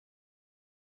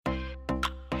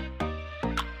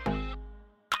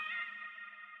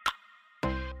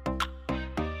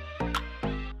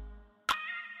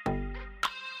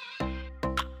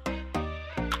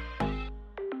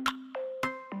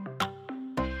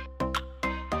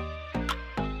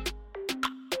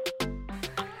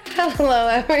Hello,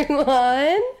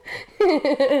 everyone.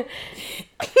 Don't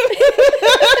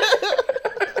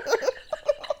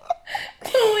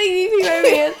make me pee my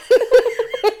pants.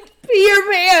 Pee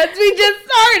your pants. We just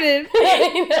started.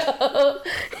 I know.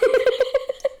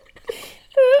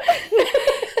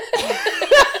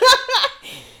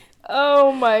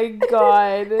 Oh my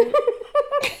god.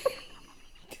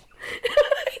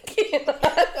 I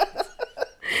cannot.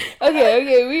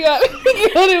 Okay, we got it.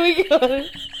 We got it.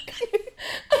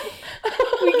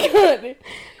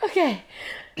 Okay.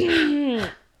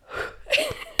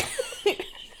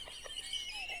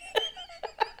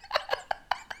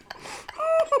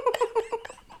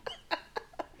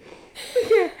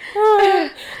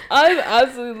 I'm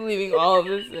absolutely leaving all of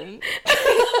this in.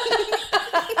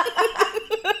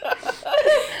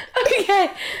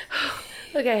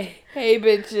 Okay. Hey,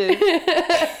 bitches.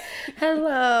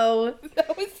 Hello.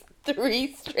 That was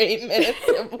 3 straight minutes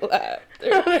of laughter.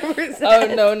 100%.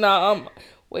 Oh, no, no.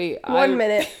 Wait. 1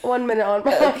 minute. 1 minute on.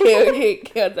 Okay,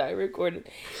 because I recorded.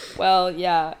 Well,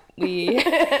 yeah,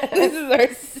 this is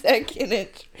our second and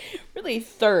really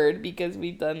third, because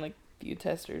we've done like a few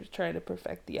testers trying to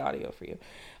perfect the audio for you.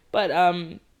 But,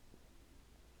 our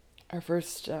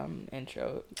first,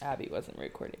 intro, Abby wasn't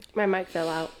recording. My mic fell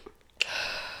out.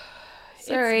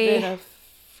 Sorry. It's been a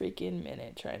freaking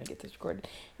minute trying to get this recorded.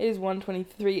 It is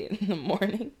 1:23 in the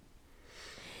morning.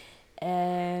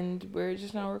 And we're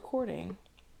just now recording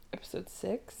episode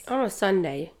 6. On a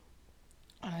Sunday.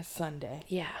 On a Sunday.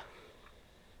 Yeah.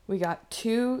 We got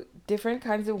 2 different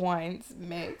kinds of wines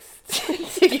mixed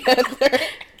together.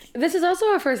 This is also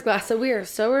our first glass, so we are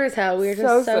sober as hell. We're just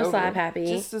so sober. slap happy.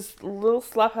 Just this little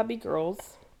slap happy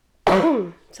girls.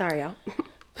 Sorry, y'all.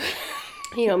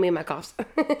 You know me and my coughs.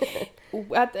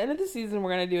 At the end of the season,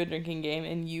 we're going to do a drinking game,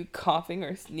 and you coughing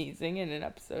or sneezing in an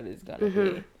episode is going to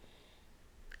be...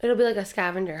 It'll be like a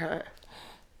scavenger hunt.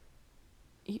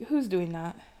 Who's doing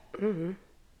that?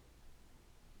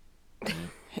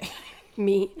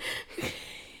 Me.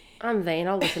 I'm vain.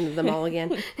 I'll listen to them all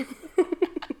again.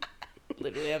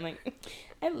 Literally, I'm like,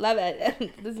 I love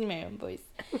it. This is my own voice.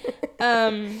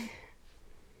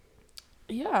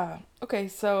 Yeah. Okay,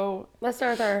 so... Let's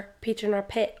start with our peach in our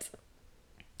pit.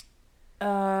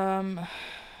 I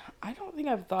don't think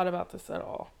I've thought about this at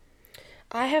all.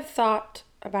 I have thought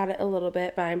about it a little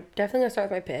bit, but I'm definitely going to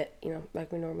start with my pit, like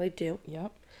we normally do.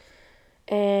 Yep.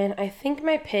 And I think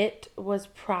my pit was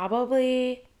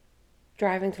probably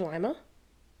driving to Lima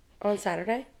on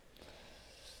Saturday.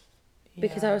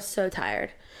 Because I was so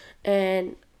tired.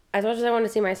 And as much as I wanted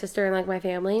to see my sister and like my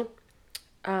family,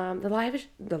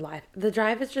 the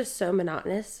drive is just so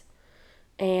monotonous.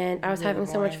 And I was having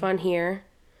so much fun here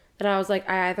that I was like,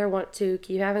 I either want to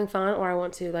keep having fun or I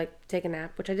want to like take a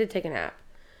nap, which I did take a nap.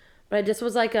 But I just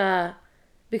was like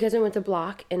because we went to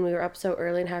Block and we were up so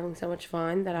early and having so much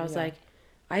fun that I was like,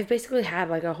 I've basically had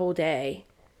like a whole day.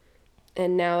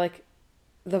 And now like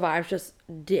the vibes just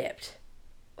dipped.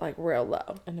 Like real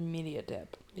low. An immediate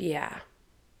dip. Yeah.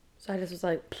 So I just was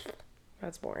like,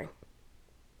 that's boring.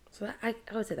 So I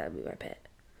would say that would be my pit.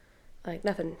 Like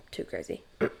nothing too crazy.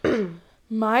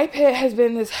 My pit has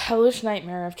been this hellish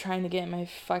nightmare of trying to get my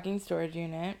fucking storage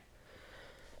unit.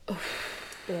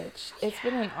 Bitch. It's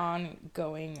been an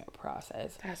ongoing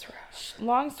process. That's rough.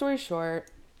 Long story short,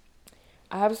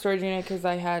 I have a storage unit because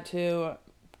I had to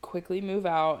quickly move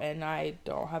out and I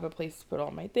don't have a place to put all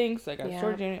my things. So I got a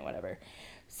storage unit, whatever.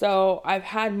 So I've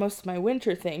had most of my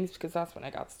winter things because that's when I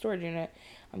got the storage unit.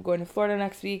 I'm going to Florida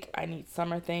next week. I need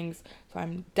summer things. So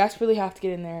I'm desperately have to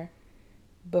get in there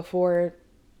before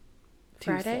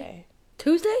Tuesday.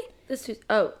 This Tuesday?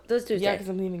 Oh, this Tuesday. Yeah, because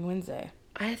I'm leaving Wednesday.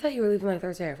 I thought you were leaving like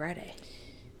Thursday or Friday.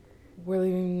 We're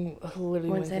leaving literally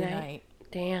Wednesday night.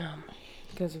 Damn.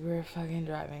 Because we're fucking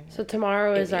driving. So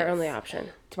tomorrow is our only option.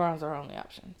 Tomorrow's our only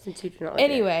option. Since you do not live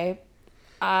Anyway,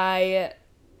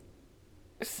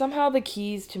 somehow the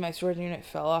keys to my storage unit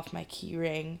fell off my key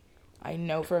ring. I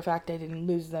know for a fact I didn't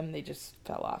lose them. They just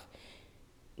fell off.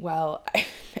 Well,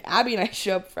 Abby and I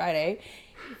show up Friday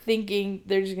thinking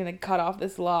they're just going to cut off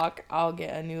this lock. I'll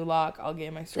get a new lock. I'll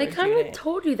get my storage unit. They kind of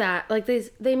told you that. Like,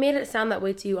 they made it sound that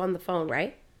way to you on the phone,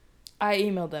 right? I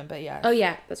emailed them, but yeah. Oh,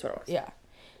 yeah. That's what it was. Yeah.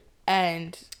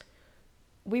 And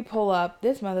we pull up.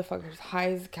 This motherfucker's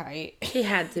high as a kite. He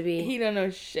had to be. He don't know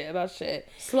shit about shit.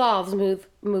 Sloths move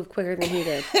quicker than he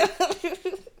did.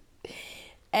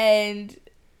 And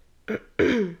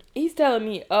he's telling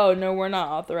me, oh, no, we're not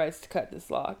authorized to cut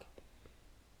this lock.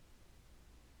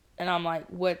 And I'm like,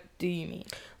 what do you mean?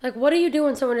 Like, what do you do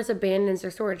when someone just abandons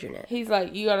their storage unit? He's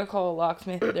like, you gotta call a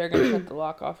locksmith. They're gonna cut the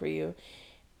lock off for you.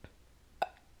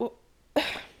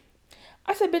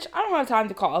 I said, said, bitch, I don't have time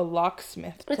to call a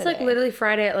locksmith today. It's like literally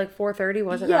Friday at like 4:30,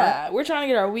 wasn't it? Yeah, we're trying to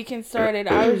get our weekend started.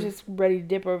 I was just ready to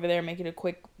dip over there and make it a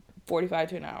quick 45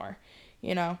 to an hour,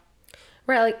 you know?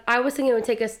 Right, like I was thinking it would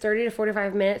take us 30 to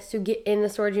 45 minutes to get in the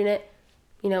storage unit,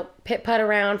 you know, pit-putt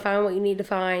around, find what you need to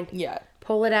find. Yeah.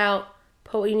 Pull it out,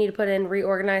 put what you need to put in,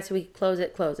 reorganize so we can close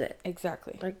it.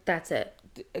 Exactly. Like, that's it.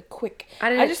 Quick.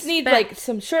 I just need, like,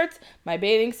 some shirts, my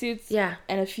bathing suits, yeah,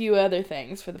 and a few other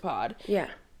things for the pod. Yeah.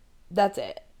 That's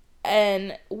it.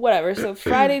 And whatever. So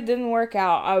Friday didn't work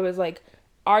out. I was like,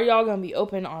 are y'all going to be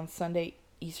open on Sunday,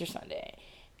 Easter Sunday?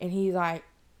 And he's like,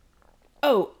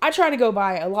 oh, I tried to go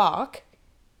buy a lock.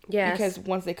 Yes. Because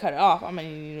once they cut it off, I'm going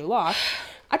to need a new lock.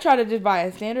 I tried to just buy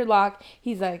a standard lock.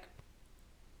 He's like,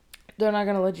 they're not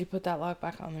going to let you put that lock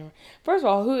back on there. First of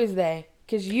all, who is they?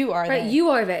 Because you are right, they. you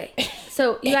are they.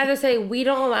 So you either say, we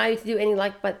don't allow you to do any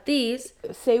like but these.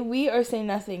 Say we or say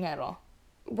nothing at all.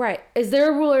 Right. Is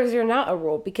there a rule or is there not a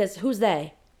rule? Because who's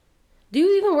they? Do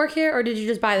you even work here or did you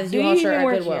just buy this U-Haul shirt at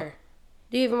Goodwill? Here?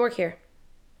 Do you even work here?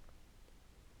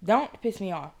 Don't piss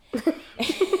me off.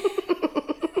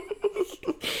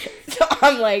 So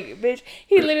I'm like, bitch.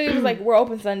 He literally was like, we're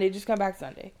open Sunday. Just come back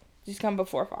Sunday. Just come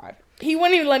before 5. He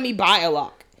wouldn't even let me buy a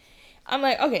lock. I'm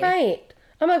like, okay. Right.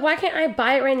 I'm like, why can't I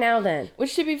buy it right now then?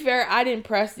 Which, to be fair, I didn't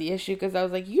press the issue because I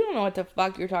was like, you don't know what the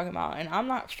fuck you're talking about. And I'm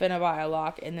not finna buy a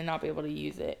lock and then not be able to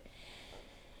use it.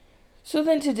 So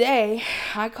then today,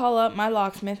 I call up my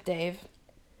locksmith, Dave.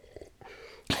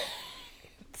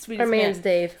 Our man's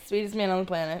Dave. Sweetest man on the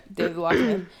planet, Dave the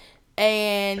locksmith.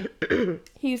 And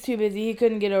he's too busy. He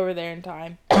couldn't get over there in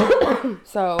time.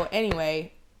 So,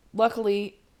 anyway,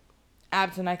 luckily,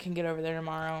 Abs and I can get over there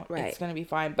tomorrow. Right. It's going to be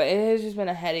fine. But it has just been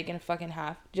a headache and a fucking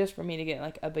half just for me to get,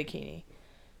 like, a bikini.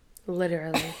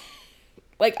 Literally.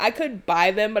 Like, I could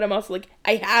buy them, but I'm also like,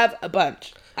 I have a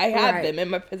bunch. I have them in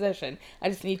my possession. I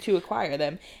just need to acquire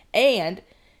them. And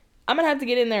I'm going to have to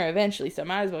get in there eventually, so I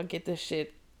might as well get this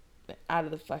shit out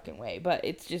of the fucking way. But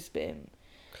it's just been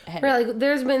a headache. Right, like,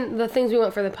 there's been the things we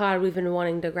want for the pod we've been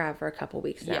wanting to grab for a couple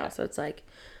weeks now. Yeah. So it's like,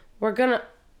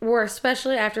 we're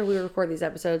especially after we record these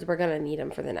episodes, we're going to need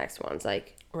them for the next ones.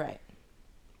 Like, right.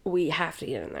 We have to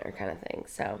get in there kind of thing.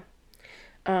 So,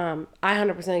 I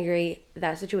 100% agree.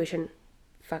 That situation,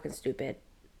 fucking stupid.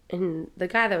 And the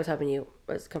guy that was helping you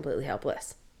was completely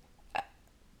helpless.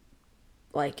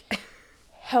 Like,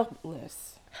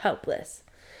 helpless.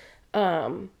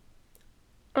 On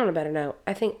a better note,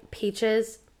 I think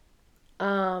Peaches,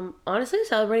 honestly,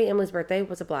 celebrating Emily's birthday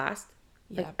was a blast.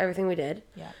 Like, everything we did.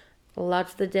 Yeah.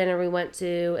 Loved the dinner we went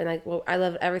to, and like, well, I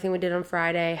loved everything we did on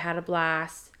Friday. Had a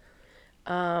blast,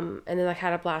 and then like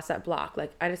had a blast at Block.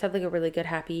 Like, I just had like a really good,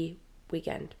 happy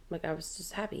weekend. Like, I was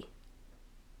just happy.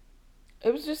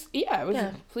 It was just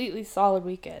a completely solid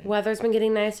weekend. Weather's been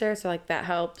getting nicer, so like that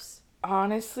helps.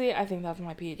 Honestly, I think that's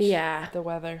my peach. Yeah, the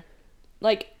weather.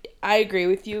 Like, I agree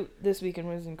with you. This weekend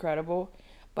was incredible,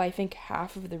 but I think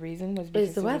half of the reason was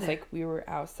because it was like we were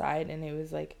outside and it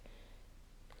was like.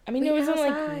 I mean, it wasn't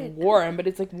like warm, but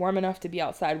it's like warm enough to be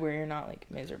outside where you're not like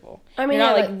miserable. I mean, you're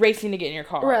not like racing to get in your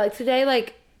car. Right, like today,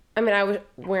 like, I mean, I was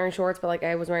wearing shorts, but like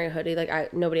I was wearing a hoodie.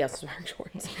 Like, nobody else was wearing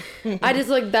shorts. I just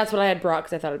like, that's what I had brought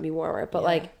because I thought it'd be warmer. But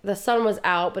like, the sun was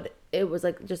out, but it was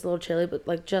like just a little chilly. But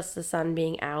like, just the sun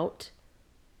being out,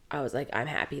 I was like, I'm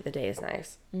happy. The day is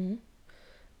nice.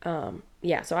 Mm-hmm.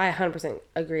 Yeah, so I 100%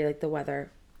 agree. Like, the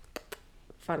weather,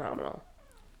 phenomenal.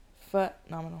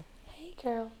 Hey,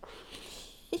 girl.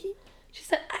 She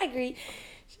said, I agree.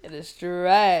 She had a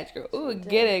stretch, girl. Ooh,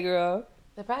 get it, girl.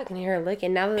 They probably can hear her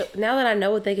licking. Now that I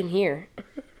know what they can hear.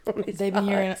 They've been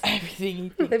hearing everything you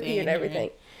think. They've been hearing everything.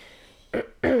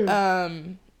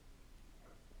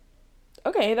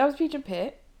 Okay, that was Peach and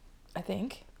Pit. I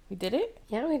think. We did it?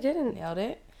 Yeah, we did it. Nailed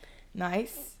it.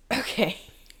 Nice. Okay.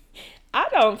 I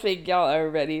don't think y'all are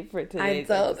ready for today's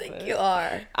episode. I don't think you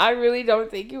are. I really don't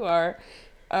think you are.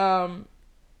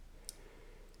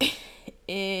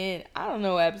 In, I don't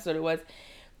know what episode it was,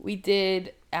 we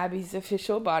did Abby's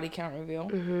official body count reveal.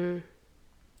 Mm-hmm.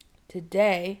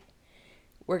 Today,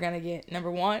 we're going to get, number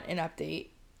one, an update,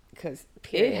 because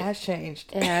it has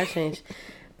changed. It has changed.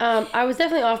 I was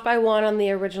definitely off by 1 on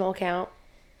the original count,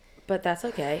 but that's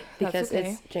okay, because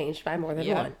it's changed by more than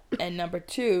 1. And number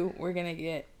 2, we're going to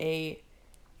get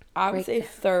I would say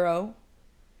thorough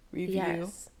review.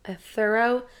 Yes, a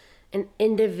thorough and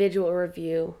individual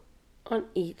review on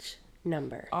each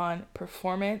number. On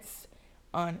performance,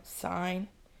 on sign,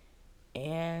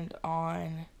 and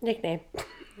on nickname.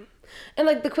 And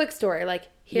like the quick story, like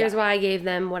here's why I gave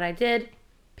them what I did,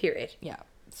 period. Yeah.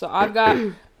 So I've got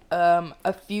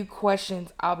a few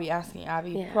questions I'll be asking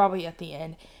Abby probably at the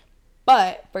end.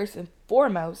 But first and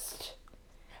foremost,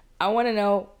 I want to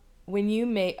know when you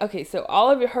make... Okay, so all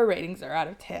of her ratings are out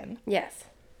of 10. Yes.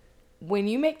 When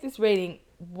you make this rating,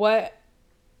 what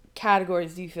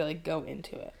categories do you feel like go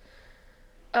into it?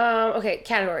 Okay,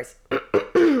 categories.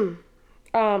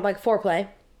 Like foreplay.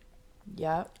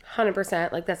 Yeah.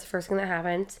 100%. Like, that's the first thing that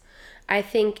happens. I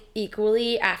think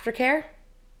equally aftercare.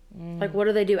 Like, what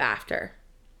do they do after?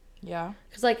 Yeah.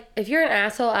 Because, like, if you're an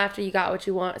asshole after you got what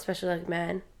you want, especially, like,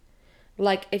 men,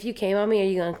 like, if you came on me,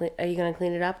 are you gonna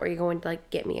clean it up? Or are you going to, like,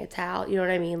 get me a towel? You know what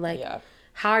I mean? Like, Yeah.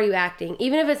 how are you acting?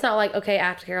 Even if it's not, like, okay,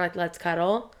 aftercare, like, let's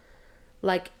cuddle.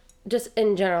 Like, just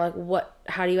in general, like,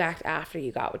 how do you act after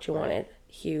you got what you wanted?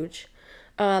 Huge.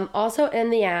 Also, in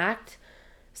the act,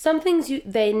 some things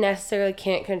they necessarily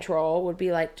can't control would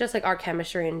be, like, just, like, our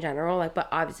chemistry in general. Like, but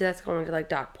obviously that's going to, like,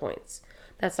 dock points.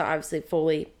 That's not obviously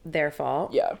fully their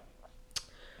fault. Yeah.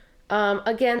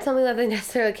 Again, something that they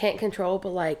necessarily can't control, but,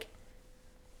 like,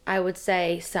 I would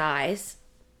say size.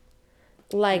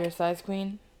 Like, you're a size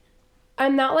queen?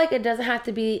 I'm not like, it doesn't have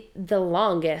to be the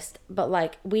longest, but,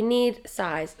 like, we need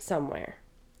size somewhere.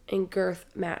 And girth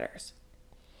matters.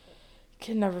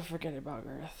 Can never forget about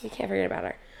girth. We can't forget about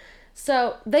her.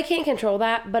 So, they can't control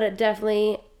that, but it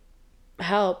definitely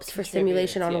helps for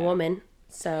stimulation on a woman.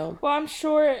 So. Well, I'm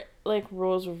sure, like,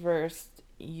 roles reversed,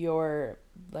 your,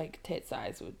 like, tit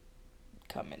size would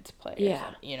come into play.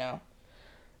 Yeah. You know?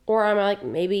 Or I'm like,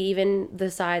 maybe even the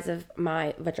size of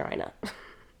my vagina.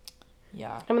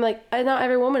 Yeah. I mean, like, not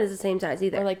every woman is the same size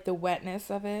either. Or, like, the wetness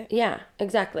of it. Yeah,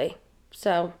 exactly.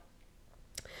 So,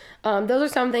 those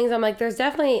are some things. I'm like, there's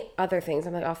definitely other things.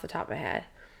 I'm like, off the top of my head.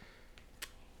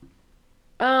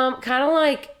 Kind of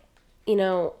like, you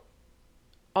know,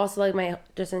 also like my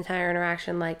just entire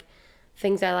interaction, like,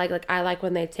 things I like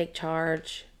when they take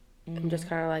charge and just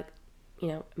kind of like, you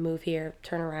know, move here,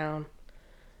 turn around.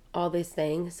 All these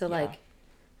things. So, like,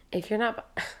 if you're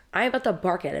not... I'm about to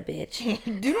bark at a bitch.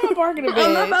 Do not bark at a bitch.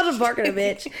 I'm not about to bark at a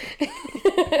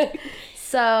bitch.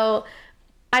 So,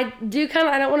 I do kind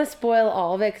of... I don't want to spoil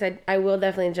all of it because I will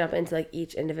definitely jump into, like,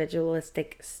 each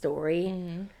individualistic story.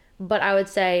 Mm-hmm. But I would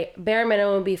say bare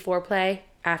minimum would be foreplay,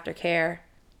 aftercare,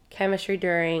 chemistry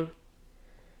during,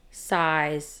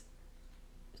 size.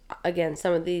 Again,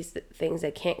 some of these things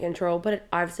they can't control, but it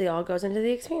obviously all goes into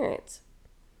the experience.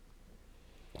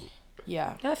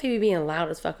 Yeah. Not Phoebe being loud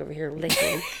as fuck over here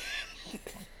licking.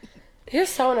 You're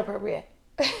so inappropriate.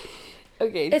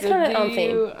 Okay, it's so kind of on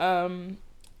theme.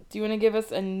 Do you want to give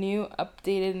us a new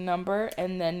updated number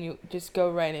and then you just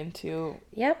go right into...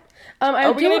 Yep.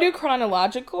 Are we going to do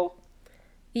chronological?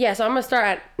 Yeah, so I'm going to start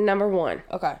at number 1.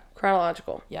 Okay.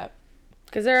 Chronological. Yep.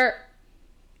 Because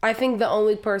I think the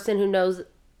only person who knows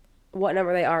what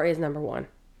number they are is number 1.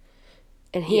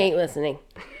 And he ain't listening.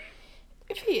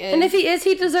 If he is. And if he is,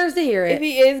 he deserves to hear it. If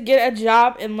he is, get a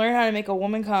job and learn how to make a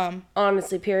woman come.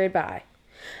 Honestly, period, bye.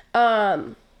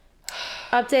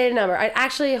 Updated number.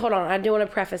 Hold on. I do want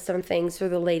to preface some things for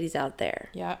the ladies out there.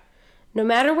 Yeah. No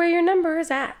matter where your number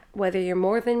is at, whether you're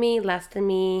more than me, less than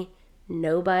me,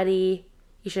 nobody,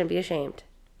 you shouldn't be ashamed.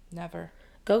 Never.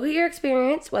 Go get your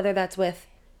experience, whether that's with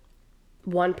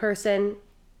one person,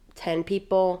 10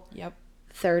 people,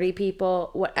 30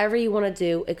 people, whatever you want to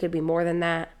do. It could be more than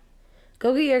that.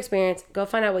 Go get your experience. Go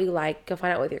find out what you like. Go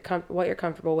find out what you're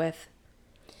comfortable with.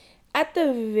 At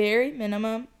the very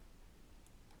minimum,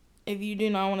 if you do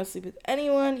not want to sleep with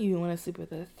anyone, you want to sleep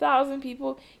with 1,000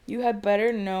 people, you had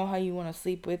better know how you want to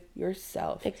sleep with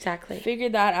yourself. Exactly. Figure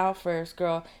that out first,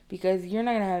 girl, because you're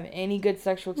not going to have any good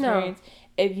sexual experience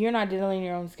if you're not diddling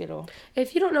your own skittle.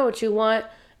 If you don't know what you want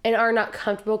and are not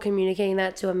comfortable communicating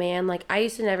that to a man, like, I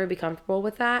used to never be comfortable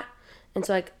with that. And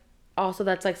so, like, also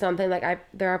that's, like, something, like,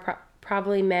 there are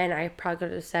probably men I probably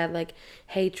could have said, like,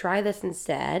 hey, try this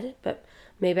instead, but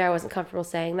maybe I wasn't comfortable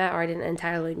saying that, or I didn't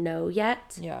entirely know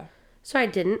yet. Yeah. So I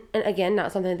didn't. And again,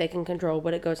 not something they can control,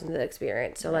 but it goes into the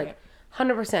experience. So, like,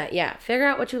 100%, yeah. Figure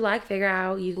out what you like. Figure out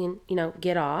how you can, you know,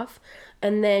 get off.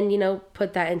 And then, you know,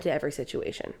 put that into every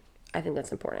situation. I think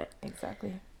that's important.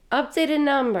 Exactly. Updated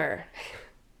number.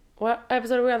 What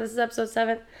episode are we on? This is episode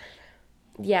 7.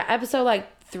 Yeah, episode,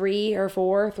 like, 3 or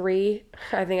 4. 3.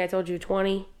 I think I told you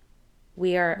 20.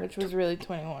 We are... Which was really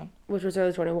 21. Which was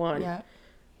really 21. Yeah.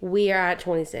 We are at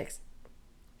 26.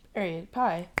 Period.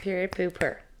 Pie. Period.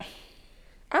 Pooper.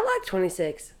 I like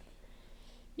 26.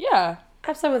 Yeah.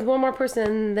 I've slept with one more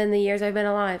person than the years I've been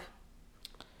alive.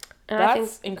 And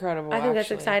that's incredible, I think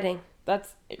that's exciting.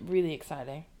 That's really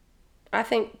exciting. I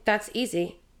think that's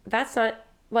easy. That's not,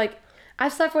 like,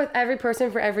 I've slept with every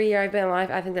person for every year I've been alive.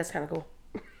 I think that's kind of cool.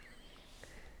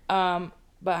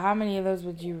 But how many of those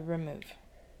would you remove?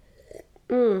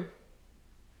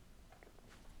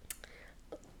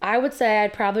 I would say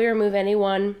I'd probably remove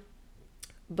anyone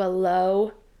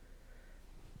below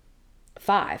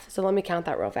 5. So let me count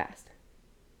that real fast.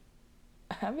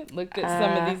 I haven't looked at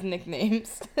some of these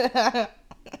nicknames.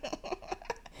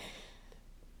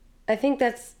 I think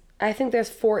there's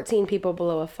 14 people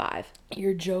below a 5.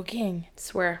 You're joking.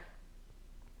 Swear.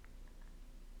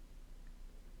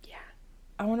 Yeah.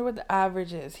 I wonder what the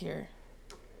average is here.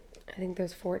 I think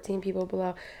there's 14 people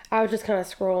below. I was just kind of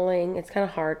scrolling. It's kind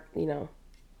of hard,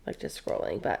 like just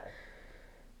scrolling, but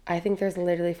I think there's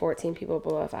literally 14 people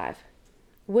below 5,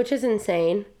 which is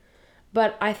insane.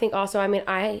 But I think also,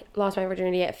 I lost my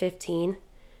virginity at 15.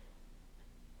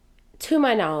 To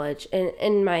my knowledge and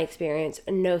in my experience,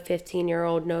 no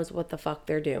 15-year-old knows what the fuck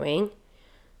they're doing.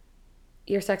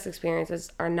 Your sex experiences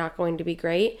are not going to be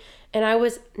great. And I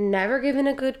was never given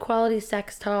a good quality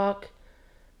sex talk.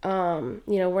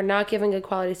 We're not given good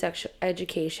quality sex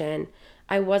education.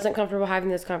 I wasn't comfortable having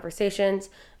those conversations.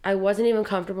 I wasn't even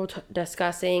comfortable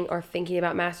discussing or thinking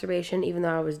about masturbation, even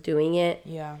though I was doing it.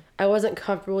 Yeah. I wasn't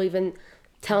comfortable even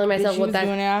telling myself what that...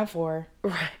 doing it for.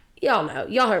 Right. Y'all know.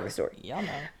 Y'all heard the story. Y'all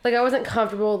know. Like, I wasn't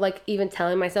comfortable, like, even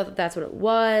telling myself that that's what it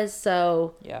was.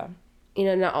 So, yeah.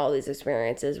 Not all these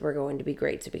experiences were going to be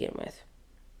great to begin with.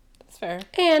 That's fair.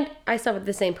 And I slept with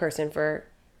the same person for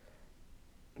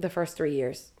the first 3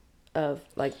 years of,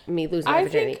 like, me losing my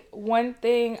virginity. I think one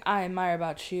thing I admire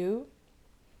about you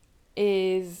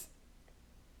is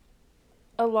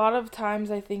a lot of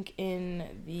times I think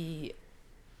in the,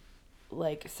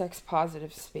 like, sex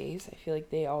positive space, I feel like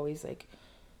they always, like,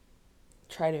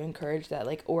 try to encourage that,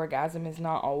 like, orgasm is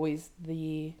not always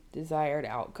the desired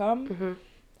outcome. Mm-hmm.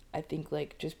 I think,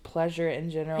 like, just pleasure in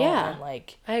general. Yeah, and,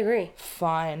 like, I agree.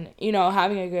 Fun,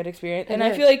 having a good experience. And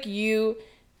I feel like you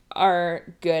are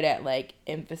good at, like,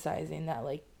 emphasizing that,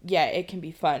 like, yeah, it can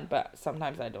be fun, but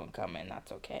sometimes I don't come, and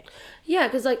that's okay. Yeah,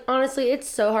 because, like, honestly, it's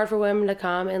so hard for women to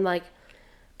come, and, like,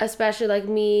 especially, like,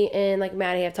 me and, like,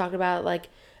 Maddie have talked about, like,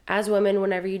 as women,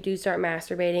 whenever you do start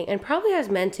masturbating, and probably as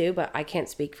men too, but I can't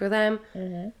speak for them,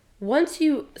 once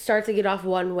you start to get off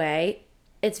one way,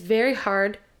 it's very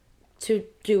hard to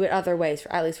do it other ways,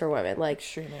 at least for women. Like,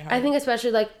 extremely hard. I think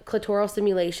especially, like, clitoral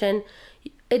stimulation,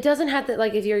 it doesn't have to,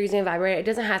 like, if you're using a vibrator, it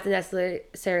doesn't have to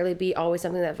necessarily be always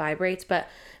something that vibrates, but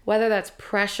whether that's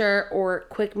pressure or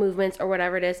quick movements or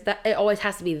whatever it is, that it always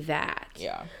has to be that.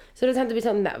 Yeah. So it doesn't have to be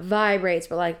something that vibrates,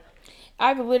 but, like,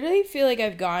 I literally feel like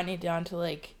I've gotten it down to,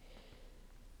 like,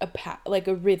 like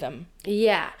a rhythm.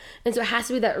 Yeah. And so it has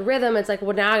to be that rhythm. It's like,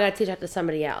 well, now I gotta teach that to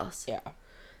somebody else. Yeah.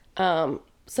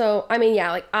 So,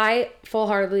 yeah, like, I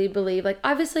full-heartedly believe, like,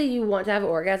 obviously you want to have an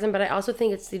orgasm, but I also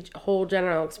think it's the whole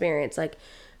general experience. Like,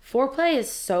 foreplay is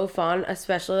so fun,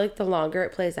 especially, like, the longer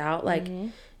it plays out. Like,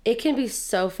 it can be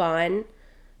so fun,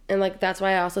 and, like, that's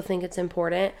why I also think it's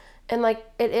important. And, like,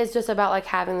 it is just about, like,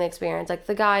 having the experience. Like,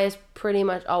 the guy is pretty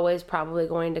much always probably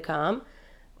going to come,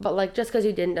 but, like, just because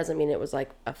you didn't doesn't mean it was, like,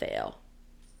 a fail.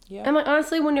 Yeah. And, like,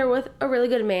 honestly, when you're with a really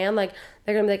good man, like,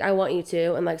 they're going to be like, I want you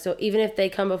to. And, like, so even if they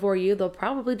come before you, they'll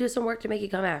probably do some work to make you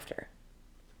come after.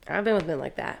 I've been with men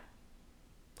like that.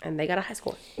 And they got a high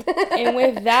score. And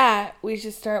with that, we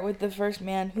should start with the first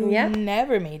man who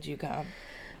never made you come.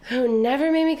 Who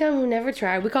never made me come, who never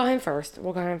tried. We call him first.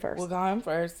 We'll call him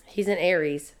first. He's an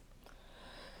Aries.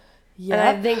 Yeah.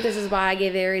 And I think this is why I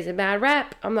gave Aries a bad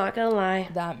rap. I'm not going to lie.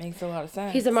 That makes a lot of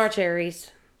sense. He's a March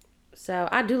Aries. So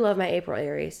I do love my April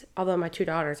Aries. Although my 2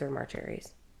 daughters are March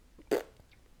Aries.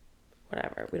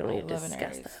 Whatever. We don't need to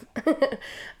discuss them.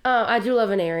 I do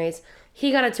love an Aries.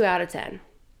 He got a 2 out of 10.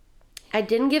 I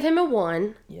didn't give him a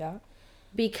 1. Yeah.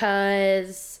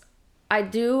 Because I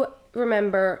do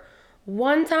remember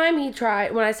one time he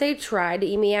tried. When I say tried to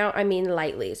eat me out, I mean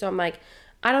lightly. So I'm like,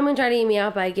 I don't mean try to eat me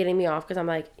out by getting me off, because I'm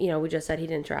like, we just said he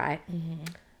didn't try.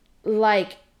 Mm-hmm.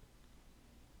 Like,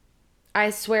 I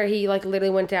swear he, like,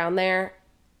 literally went down there,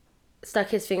 stuck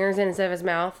his fingers in instead of his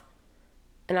mouth,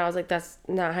 and I was like, that's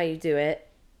not how you do it.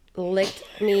 Licked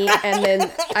me, and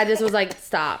then I just was like,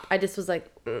 stop. I just was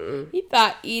like, mm-mm. He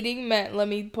thought eating meant let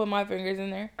me put my fingers in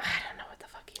there. I don't know what the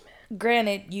fuck he meant.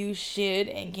 Granted, you should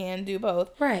and can do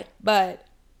both. Right. But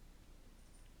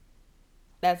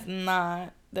that's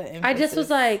not the emphasis. I just was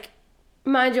like,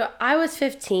 mind you, I was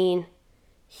 15.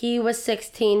 He was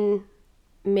 16,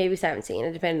 maybe 17.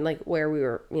 It depended, like, where we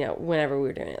were, whenever we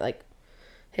were doing it. Like,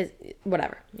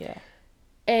 whatever. Yeah.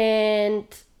 And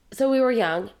so we were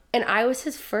young. And I was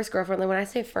his first girlfriend. Like, when I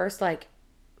say first, like,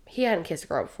 he hadn't kissed a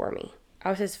girl before me. I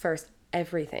was his first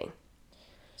everything.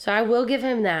 So I will give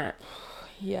him that.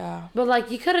 Yeah. But,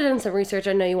 like, you could have done some research.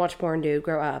 I know you watch porn, dude.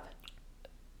 Grow up.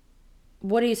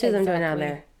 What do you see them doing down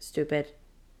there? Stupid.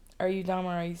 Are you dumb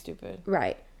or are you stupid?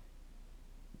 Right.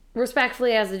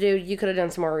 Respectfully, as a dude, you could have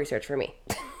done some more research for me.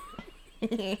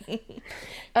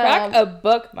 Crack a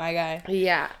book, my guy.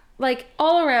 Yeah. Like,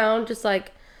 all around, just,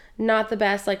 like, not the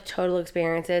best, like, total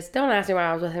experiences. Don't ask me why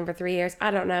I was with him for 3 years.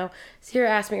 I don't know. Sierra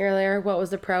asked me earlier what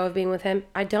was the pro of being with him.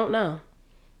 I don't know.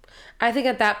 I think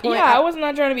at that point... Yeah, I was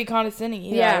not trying to be condescending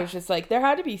either. Yeah. I was just like, there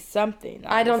had to be something.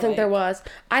 I don't think there was.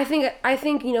 I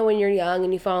think, you know, when you're young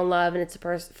and you fall in love and it's the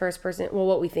first person... Well,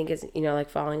 what we think is, you know, like,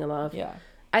 falling in love. Yeah.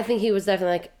 I think he was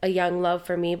definitely, like, a young love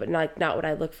for me, but, like, not what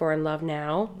I look for in love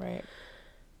now. Right.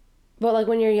 But, like,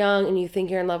 when you're young and you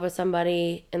think you're in love with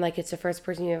somebody and, like, it's the first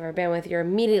person you've ever been with, you're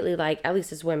immediately, like, at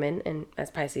least as women and as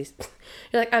Pisces,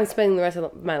 you're like, I'm spending the rest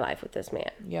of my life with this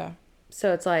man. Yeah.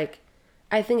 So it's like,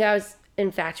 I think I was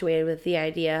infatuated with the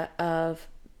idea of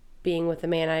being with the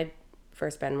man I'd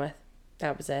first been with.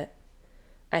 That was it.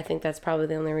 I think that's probably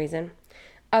the only reason.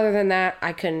 Other than that,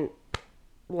 I couldn't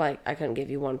give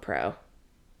you one pro.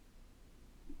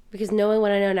 Because knowing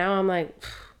what I know now, I'm like,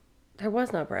 there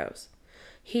was no pros.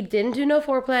 He didn't do no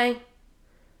foreplay.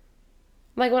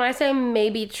 Like, when I say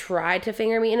maybe tried to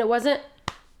finger me, and it wasn't,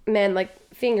 man, like,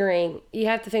 fingering, you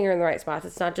have to finger in the right spots.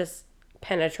 It's not just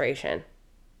penetration.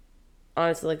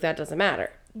 Honestly, like, that doesn't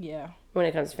matter. Yeah. When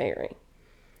it comes to fingering.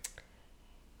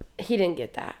 He didn't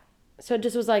get that. So it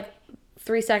just was like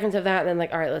 3 seconds of that, and then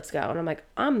like, all right, let's go. And I'm like,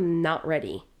 I'm not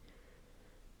ready.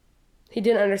 He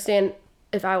didn't understand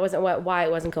if I wasn't wet, why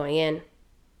it wasn't going in.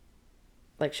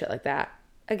 Like, shit like that.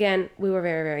 Again, we were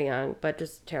very, very young, but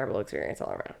just terrible experience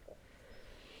all around.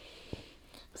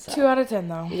 So. 2 out of 10,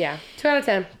 though. Yeah, 2 out of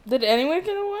 10. Did anyone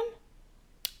get a 1?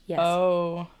 Yes.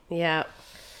 Oh. Yeah.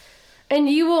 And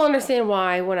you will understand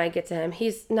why when I get to him.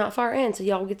 He's not far in, so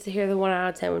y'all get to hear the 1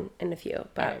 out of 10 in a few.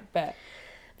 But I bet.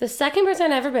 The second person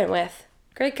I've ever been with,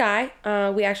 great guy.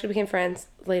 We actually became friends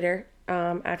later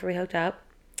after we hooked up.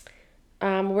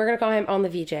 We're going to call him On the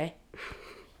VJ.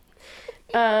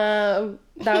 That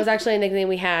was actually a nickname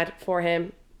we had for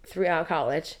him throughout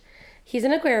college. He's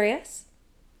an Aquarius,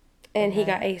 and he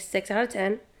got a 6 out of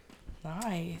 10.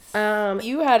 Nice.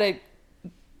 You had a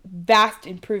vast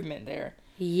improvement there.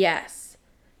 Yes.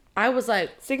 I was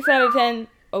like... 6 out of 10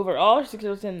 overall, or 6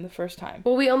 out of 10 the first time?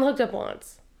 Well, we only hooked up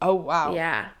once. Oh, wow.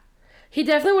 Yeah. He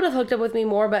definitely would have hooked up with me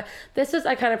more, but this was,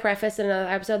 I kind of prefaced in another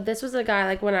episode, this was a guy,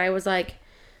 like, when I was, like,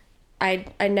 I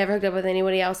never hooked up with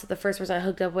anybody else, so the first person I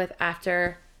hooked up with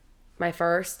after my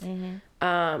first,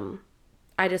 I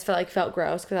just felt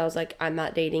gross, because I was like, I'm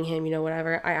not dating him, you know,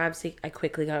 whatever. I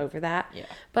quickly got over that. Yeah.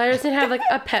 But I just didn't have, like,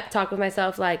 a pep talk with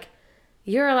myself, like,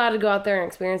 you're allowed to go out there and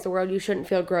experience the world. You shouldn't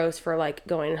feel gross for, like,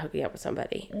 going and hooking up with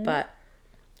somebody. Mm-hmm. But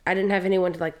I didn't have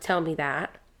anyone to, like, tell me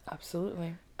that.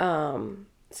 Absolutely. So,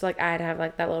 like, I'd have,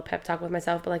 like, that little pep talk with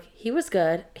myself. But, like, he was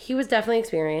good. He was definitely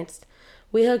experienced.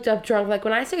 We hooked up drunk. Like,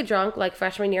 when I say drunk, like,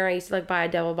 freshman year, I used to, like, buy a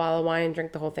double bottle of wine and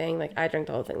drink the whole thing. Like, I drank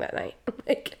the whole thing that night.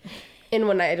 Like, in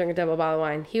one night, I drank a double bottle of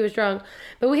wine. He was drunk.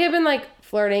 But we had been, like,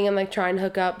 flirting and, like, trying to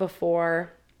hook up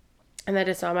before. And I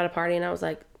just saw him at a party, and I was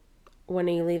like, when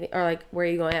are you leaving? Or, like, where are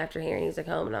you going after here? And he's like,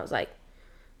 home. And I was like,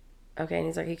 okay. And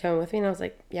he's like, you coming with me? And I was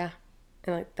like, yeah.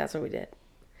 And, like, that's what we did.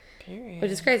 Period. Which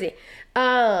is crazy.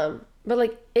 But,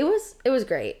 like, it was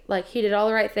great. Like, he did all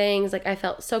the right things. Like, I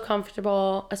felt so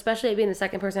comfortable, especially it being the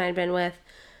second person I'd been with.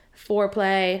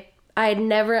 Foreplay. I had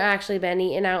never actually been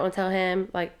eaten out until him.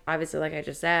 Like, obviously, like I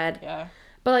just said. Yeah.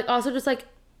 But, like, also just, like,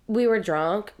 we were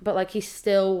drunk, but, like, he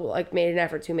still, like, made an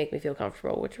effort to make me feel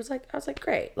comfortable, which was, like, I was like,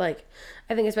 great. Like,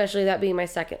 I think especially that being the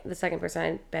second person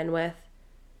I'd been with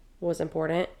was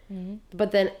important. Mm-hmm.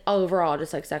 But then overall,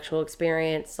 just, like, sexual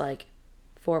experience, like,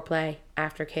 foreplay,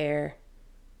 aftercare,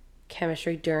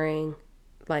 chemistry during,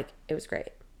 like, it was great.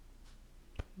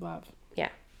 Love. Yeah,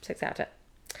 6 out of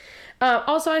 10.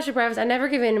 Also, I should preface, I never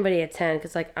give anybody a 10,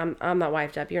 because, like, I'm not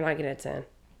wifed up. You're not getting a 10.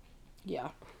 Yeah.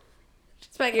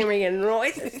 Just making making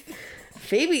noises.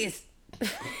 Phoebe's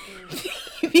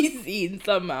eating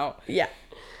somehow. Yeah.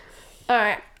 All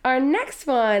right. Our next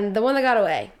one, the one that got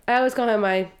away. I always call him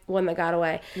my one that got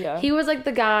away. Yeah. He was like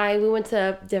the guy. We went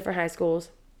to different high schools,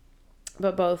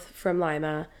 but both from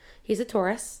Lima. He's a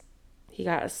Taurus. He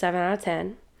got a 7 out of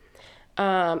 10.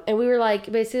 And we were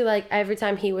like, basically like every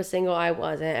time he was single, I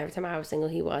wasn't. Every time I was single,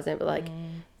 he wasn't. But like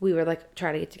we were like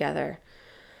trying to get together.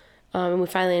 And we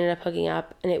finally ended up hooking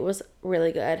up, and it was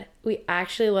really good. We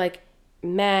actually like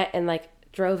met and like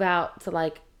drove out to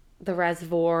like the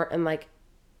reservoir and like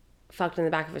fucked in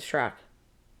the back of his truck.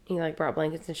 He like brought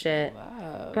blankets and shit.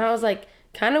 Wow. And I was like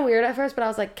kind of weird at first, but I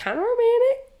was like kind of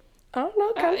romantic. I don't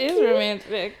know. That is cute.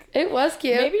 romantic. It was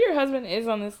cute. Maybe your husband is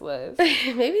on this list. Maybe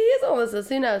he is on this list.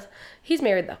 Who knows? He's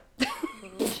married though.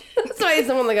 That's why he's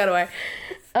the one that got away.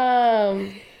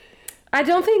 I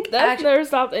don't think that's never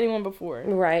stopped anyone before.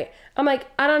 Right. I'm like,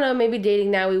 I don't know, maybe dating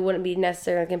now we wouldn't be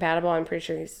necessarily compatible. I'm pretty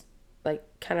sure he's like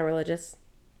kind of religious.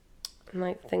 And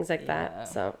like things like that.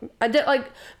 So I did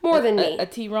like more than me. A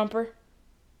T-rumper?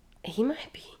 He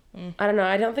might be. I don't know.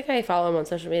 I don't think I follow him on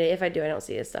social media. If I do, I don't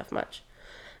see his stuff much.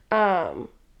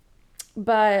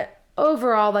 But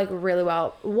overall, like really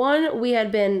well. One, we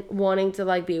had been wanting to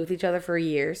like be with each other for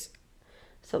years.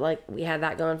 So like we had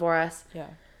that going for us. Yeah.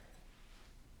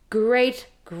 Great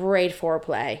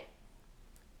foreplay.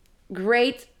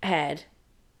 Great head.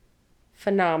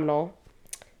 Phenomenal.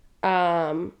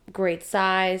 Great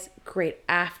size. Great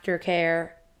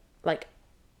aftercare. Like,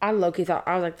 I low-key thought,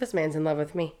 I was like, this man's in love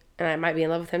with me. And I might be in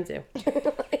love with him too.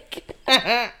 Like,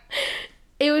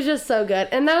 it was just so good.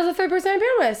 And that was the third person I've been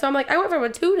with. So I'm like, I went from a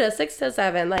 2 to 6 to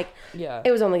 7. Like, yeah,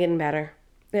 it was only getting better.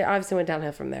 It obviously went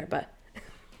downhill from there, but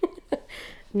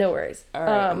no worries. All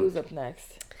right, who's up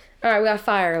next? All right, we got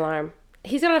Fire Alarm.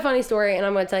 He's got a funny story, and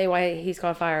I'm going to tell you why he's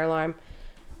called Fire Alarm.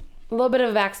 A little bit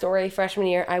of a backstory. Freshman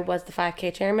year, I was the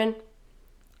 5K chairman.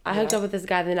 I hooked up with this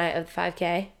guy the night of the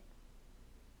 5K.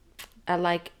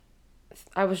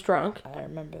 I was drunk. I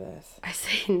remember this. I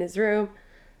stayed in his room.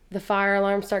 The fire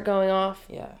alarms start going off.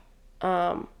 Yeah.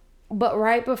 But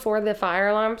right before the fire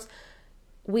alarms,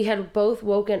 we had both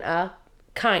woken up,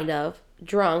 kind of,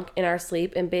 drunk in our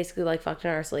sleep, and basically, like, fucked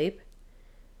in our sleep.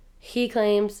 He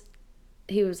claims,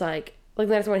 he was like the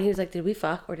next morning, he was like, did we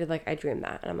fuck? Or did, like, I dream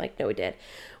that? And I'm like, no, we did.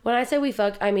 When I say we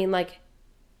fucked, I mean, like,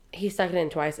 he stuck it in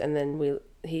twice, and then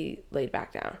he laid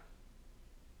back down.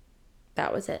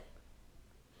 That was it.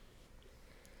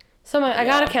 So I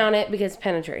gotta count it because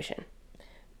penetration.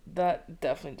 That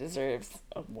definitely deserves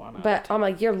a 1 out. But I'm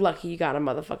like, you're lucky you got a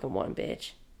motherfucking 1,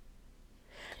 bitch.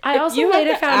 I also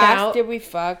later found out. Did we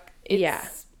fuck? Yeah.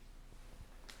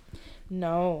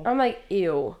 No. I'm like,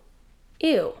 ew.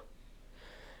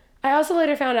 I also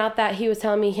later found out that he was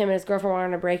telling me him and his girlfriend were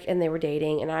on a break and they were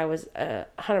dating, and I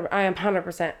am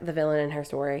 100% the villain in her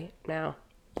story now.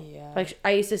 Yeah. Like,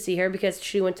 I used to see her because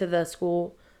she went to the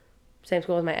school, same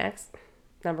school as my ex,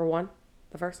 number 1,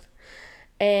 the first.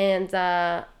 And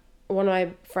one of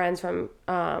my friends from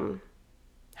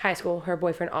high school, her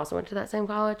boyfriend also went to that same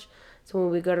college. So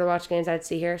when we go to watch games, I'd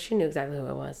see her. She knew exactly who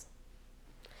it was.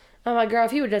 I'm like, girl,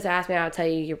 if you would just ask me, I would tell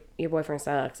you your boyfriend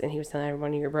sucks. And he was telling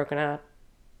everyone you're broken up.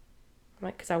 I'm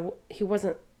like, because he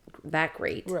wasn't that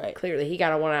great. Right. Clearly, he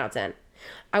got a 1 out of 10.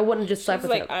 I wouldn't just slept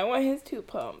with him. I want his 2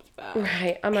 pumps back.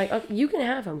 Right. I'm like, oh, you can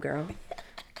have him, girl.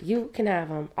 You can have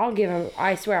him. I'll give him.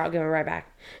 I swear I'll give him right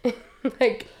back.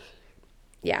 Like,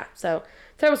 yeah. So,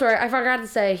 terrible story. I forgot to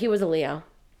say he was a Leo.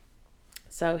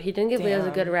 So, he didn't give Leos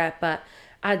a good rep, but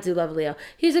I do love Leo.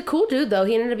 He's a cool dude, though.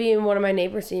 He ended up being one of my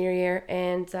neighbors senior year,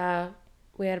 and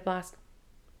we had a blast.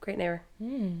 Great neighbor.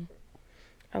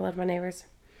 I love my neighbors.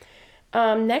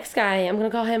 Next guy, I'm going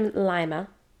to call him Lima.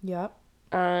 Yep.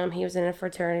 He was in a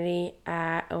fraternity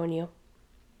at ONU.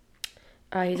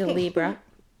 He's a Libra.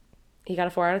 He got a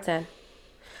 4 out of 10.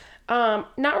 Not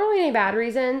really any bad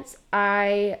reasons.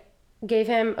 I gave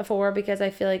him a 4 because I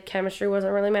feel like chemistry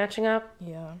wasn't really matching up.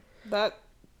 Yeah. That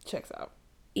checks out.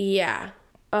 Yeah.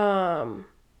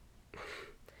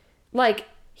 Like,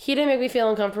 he didn't make me feel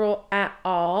uncomfortable at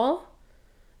all.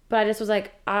 But I just was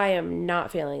like, I am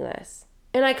not feeling this.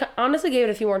 And I honestly gave it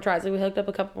a few more tries. Like, we hooked up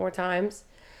a couple more times.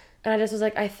 And I just was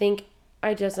like, I think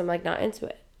I'm like not into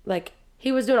it. Like,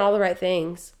 he was doing all the right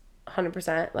things.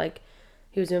 100%. Like,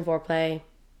 he was doing foreplay.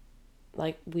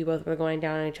 Like, we both were going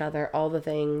down on each other. All the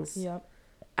things. Yep.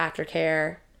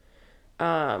 Aftercare.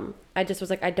 I just was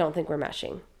like, I don't think we're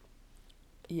meshing.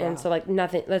 Yeah. And so, like,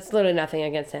 nothing. That's literally nothing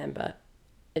against him, but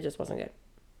it just wasn't good.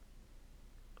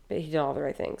 But he did all the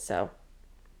right things, so.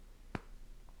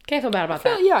 Can't feel bad about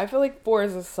that. Yeah, I feel like 4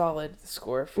 is a solid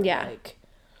score for, like,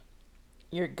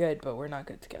 you're good, but we're not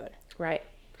good together. Right.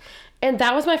 And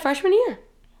that was my freshman year.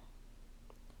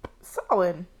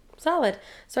 Solid.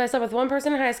 So I slept with one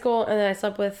person in high school, and then I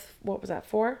slept with, what was that,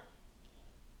 4?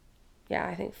 Yeah,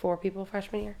 I think 4 people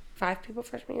freshman year. 5 people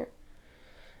freshman year.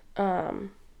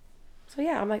 So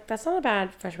yeah, I'm like, that's not a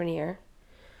bad freshman year.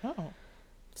 Oh.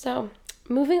 So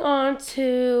moving on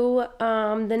to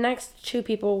the next 2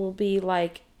 people will be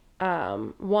like,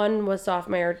 one was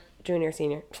sophomore, junior,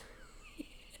 senior.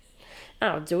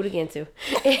 I'll do it again too.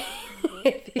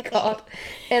 If he called.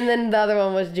 And then the other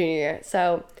one was junior year.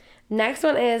 So next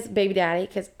one is baby daddy,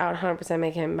 because I would 100%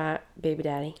 make him my baby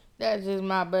daddy. That's just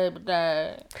my baby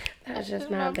dad. That's just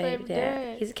my baby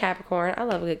dad. He's a Capricorn. I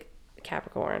love a good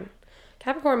Capricorn.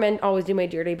 Capricorn men always do my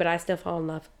dirty, but I still fall in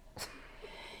love.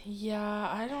 Yeah,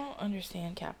 I don't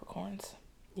understand Capricorns.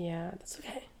 Yeah, that's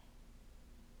okay.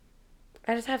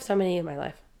 I just have so many in my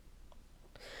life.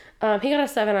 He got a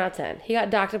 7 out of 10. He got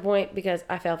doctor point because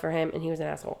I failed for him and he was an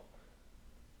asshole.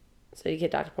 So you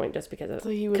get doctor point just because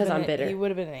I'm bitter. He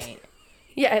would have been an 8.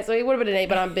 Yeah, so he would have been an 8,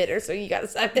 but I'm bitter, so you got a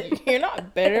 7. You're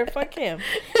not bitter. Fuck him.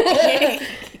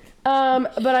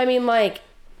 But I mean, like,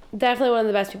 definitely one of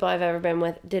the best people I've ever been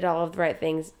with. Did all of the right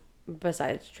things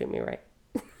besides treat me right.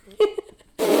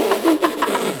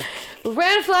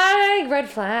 Red flag, red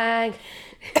flag.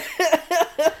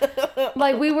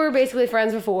 Like, we were basically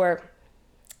friends before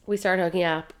we started hooking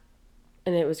up,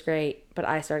 and it was great, but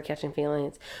I started catching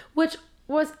feelings, which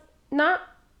was not,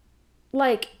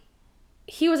 like,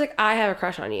 he was like, I have a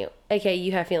crush on you, aka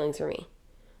you have feelings for me,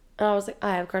 and I was like,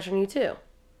 I have a crush on you too,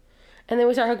 and then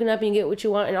we start hooking up and you get what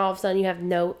you want, and all of a sudden you have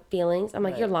no feelings. I'm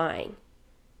like, You're lying.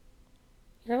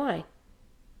 You're lying.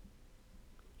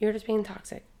 You're just being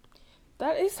toxic.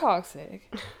 That is toxic.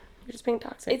 You're just being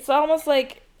toxic. It's almost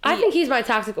like... I think he's my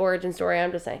toxic origin story,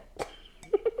 I'm just saying.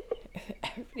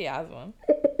 Everybody has one.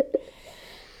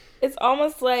 It's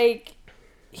almost like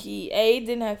he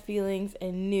didn't have feelings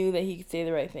and knew that he could say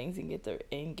the right things and get the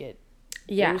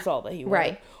result that he wanted.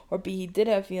 Right. Or B, he did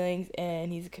have feelings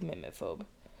and he's a commitment phobe.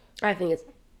 I think it's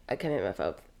a commitment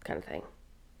phobe kind of thing.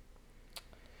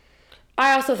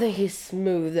 I also think he's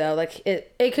smooth though. Like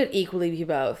it could equally be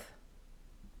both.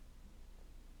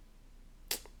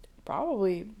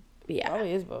 Probably. Yeah.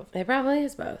 Probably is both. It probably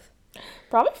is both.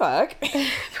 Probably fuck.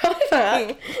 Probably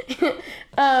fuck.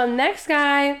 Next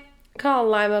guy, called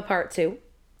Lima Part 2.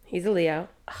 He's a Leo.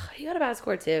 Oh, he got a bad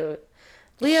score too.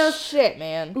 Leos. Shit,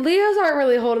 man. Leos aren't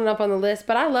really holding up on the list,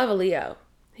 but I love a Leo.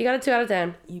 He got a 2 out of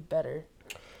 10. You better.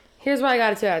 Here's why I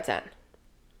got a 2 out of 10.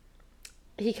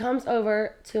 He comes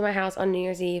over to my house on New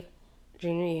Year's Eve,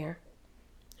 junior year,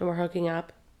 and we're hooking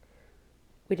up.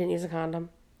 We didn't use a condom.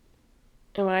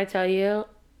 And when I tell you,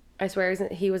 I swear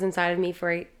he was inside of me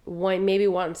for maybe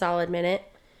one solid minute,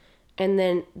 and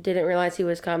then didn't realize he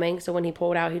was coming. So when he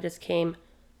pulled out, he just came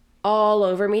all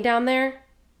over me down there.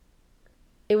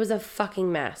 It was a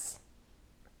fucking mess.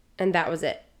 And that was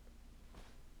it.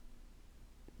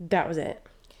 That was it.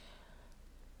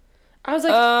 I was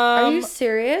like, are you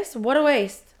serious? What a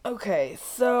waste. Okay,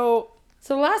 so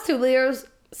the last 2 Leos,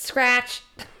 scratches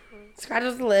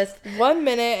the list. 1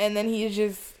 minute, and then he's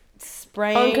just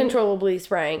spraying. Uncontrollably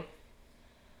spraying.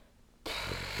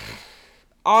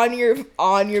 On your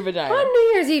vagina. On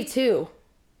New Year's Eve, too.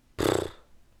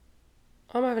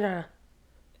 On my vagina.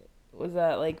 Was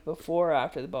that, like, before or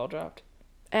after the ball dropped?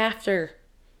 After.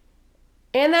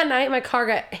 And that night, my car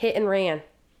got hit and ran.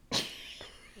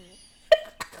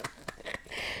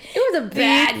 It was a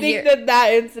bad year. Do you think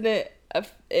that incident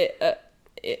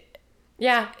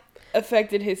yeah,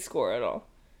 affected his score at all?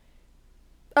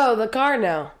 Oh, the car,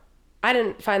 no. I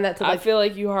didn't find that till I feel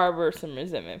like you harbor some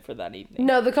resentment for that evening.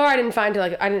 No, the car I didn't find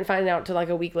out till like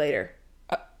a week later.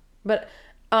 But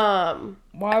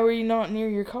why were you not near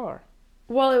your car?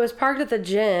 Well, it was parked at the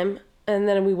gym, and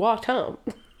then we walked home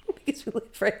because we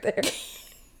lived right there.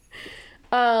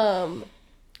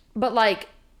 But like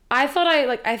I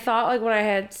thought when I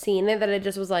had seen it that it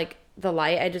just was like the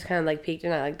light. I just kind of like peeked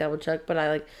and I like double checked, but I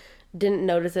like didn't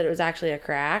notice that it was actually a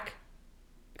crack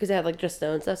because it had like just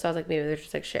stone stuff. So I was like, maybe there's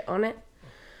just like shit on it.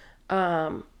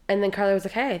 And then Carly was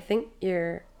like, hey, I think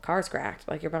your car's cracked,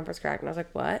 like your bumper's cracked. And I was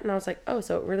like, what? And I was like, oh,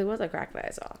 so it really was a crack that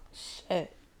I saw.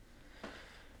 Shit.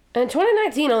 And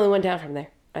 2019 only went down from there,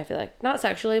 I feel like. Not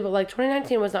sexually, but like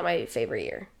 2019 was not my favorite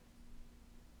year.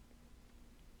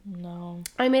 No.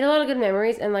 I made a lot of good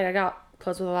memories and like I got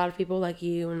close with a lot of people like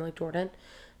you and like Jordan.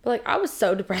 But like I was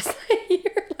so depressed that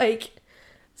year. Like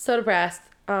so depressed.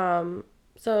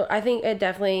 So I think it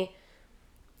definitely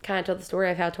kind of told the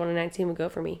story of how 2019 would go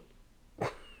for me.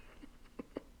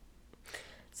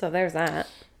 So there's that.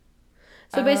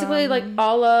 So basically like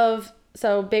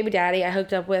so baby daddy I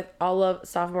hooked up with all of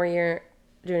sophomore year,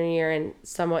 junior year, and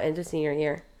somewhat into senior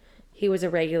year. He was a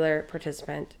regular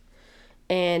participant.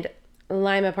 And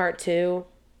Lima Part 2,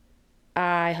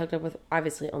 I hooked up with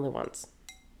obviously only once.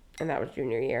 And that was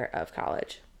junior year of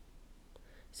college.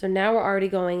 So now we're already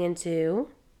going into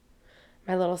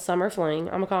my little summer fling.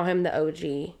 I'm going to call him the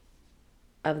OG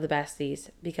of the besties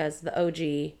because the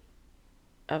OG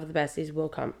of the besties will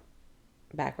come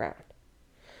back around.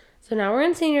 So now we're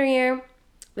in senior year.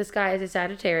 This guy is a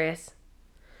Sagittarius.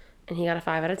 And he got a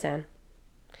 5 out of 10.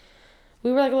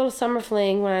 We were like a little summer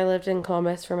fling when I lived in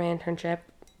Columbus for my internship.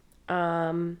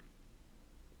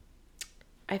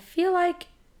 I feel like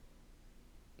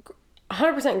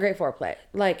 100% great foreplay.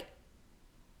 Like,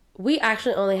 we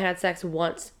actually only had sex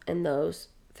once in those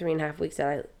 3.5 weeks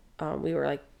that we were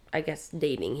like, I guess,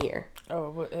 dating here.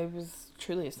 Oh, it was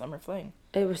truly a summer fling.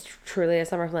 It was truly a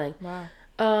summer fling. Wow.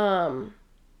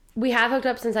 We have hooked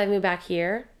up since I moved back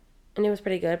here, and it was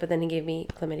pretty good, but then he gave me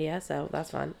chlamydia, so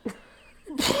that's fun.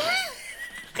 So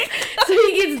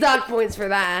he gets dock points for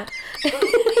that.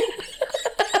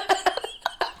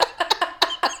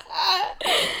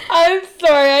 I'm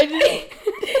sorry, I didn't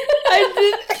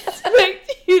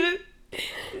expect you to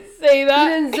say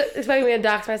that. You didn't expect me to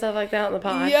dox myself like that on the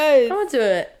pod. Yes. I'm into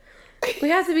it. We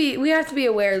have to be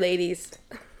aware, ladies.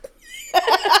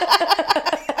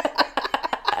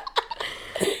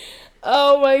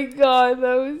 Oh my god,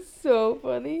 that was so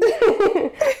funny.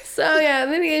 So yeah,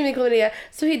 and then he gave me chlamydia.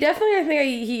 So he definitely, I think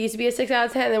he used to be a 6 out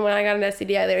of 10. And then when I got an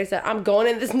STD, I literally said, I'm going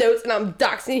in this notes and I'm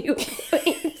doxing you.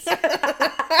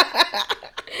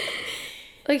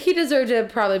 Like, he deserved to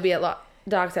probably be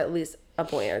doxed at least a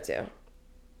point or two.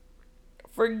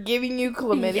 For giving you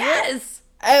chlamydia? Yes!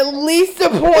 At least a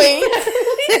point.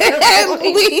 At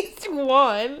least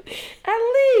one. At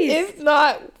least. If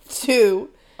not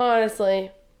two.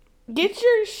 Honestly. Get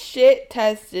your shit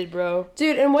tested, bro.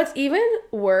 Dude, and what's even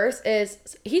worse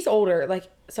is he's older. Like,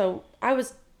 so I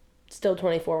was still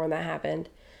 24 when that happened.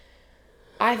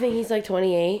 I think he's like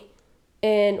 28.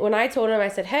 And when I told him, I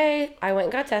said, hey, I went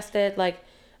and got tested. Like,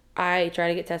 I try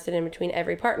to get tested in between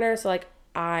every partner. So, like,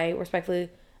 I respectfully,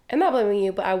 I'm not blaming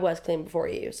you, but I was clean before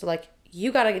you. So, like,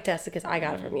 you got to get tested because I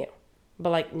got it from you.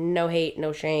 But, like, no hate,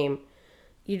 no shame.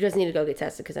 You just need to go get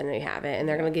tested because I know you have it. And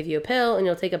they're going to give you a pill, and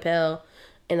you'll take a pill.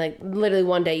 And, like, literally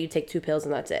one day you take 2 pills,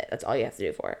 and that's it. That's all you have to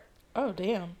do for it. Oh,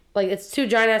 damn. Like, it's 2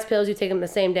 giant-ass pills. You take them the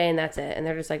same day, and that's it. And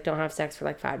they're just, like, don't have sex for,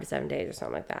 like, 5 to 7 days or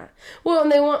something like that. Well, and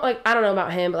they want, like, I don't know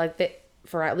about him, but, like,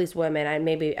 for at least women, and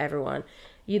maybe everyone,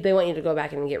 they want you to go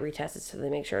back and get retested so they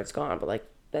make sure it's gone. But, like,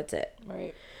 that's it.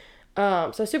 Right.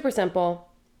 So super simple.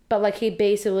 But, like, he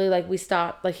basically, like, he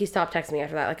stopped texting me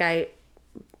after that. Like,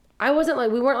 I wasn't,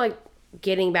 like, we weren't, like,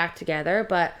 getting back together,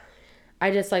 but I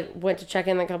just, like, went to check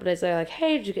in a couple days later, like,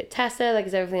 hey, did you get tested? Like,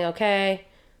 is everything okay?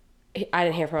 I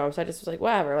didn't hear from him, so I just was like,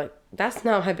 whatever. Like, that's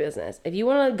not my business. If you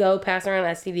want to go pass around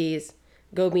STDs,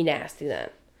 go be nasty then.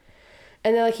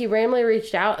 And then, like, he randomly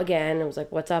reached out again and was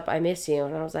like, what's up? I miss you.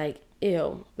 And I was like,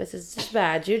 ew, this is just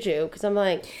bad juju. Because I'm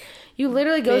like, you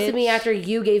literally ghosted me after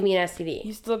you gave me an STD.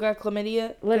 You still got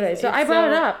chlamydia? Literally. So I brought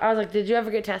it up. I was like, did you ever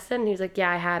get tested? And he was like,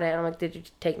 yeah, I had it. And I'm like, did you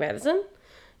take medicine? And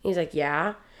he's like,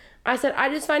 yeah. I said, I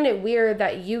just find it weird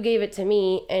that you gave it to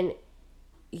me and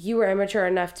you were immature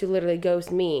enough to literally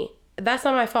ghost me. That's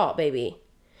not my fault, baby.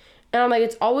 And I'm like,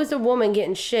 it's always the woman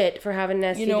getting shit for having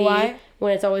an STD. You know why?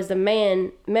 When it's always the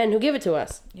men who give it to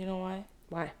us. You know why?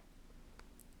 Why?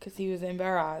 Because he was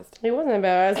embarrassed. He wasn't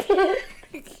embarrassed.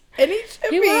 And he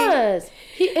should be. He was.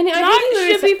 I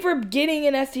should be for getting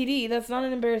an STD. That's not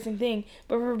an embarrassing thing.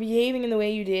 But for behaving in the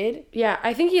way you did. Yeah,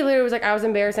 I think he literally was like, I was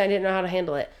embarrassed and I didn't know how to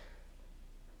handle it.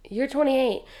 You're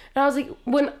 28. And I was like,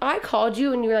 when I called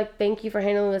you and you were like, thank you for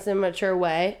handling this in a mature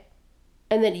way,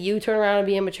 and then you turn around and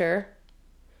be immature,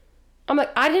 I'm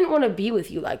like, I didn't want to be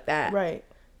with you like that. Right.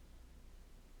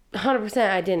 100%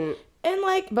 I didn't. And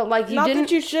like, but like you not didn't.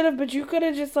 That you should have, but you could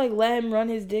have just like let him run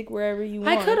his dick wherever you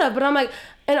want. I could have, but I'm like,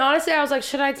 and honestly, I was like,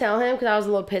 should I tell him? Because I was a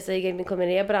little pissed that he gave me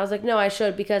chlamydia, but I was like, no, I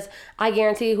should, because I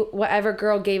guarantee whatever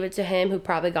girl gave it to him who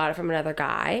probably got it from another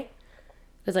guy.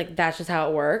 Because, like, that's just how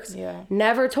it works. Yeah.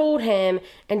 Never told him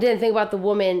and didn't think about the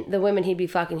women he'd be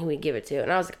fucking who he'd give it to.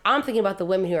 And I was like, I'm thinking about the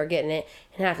women who are getting it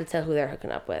and have to tell who they're hooking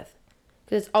up with.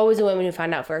 Because it's always the women who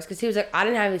find out first. Because he was like, I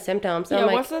didn't have any symptoms. So yeah, I'm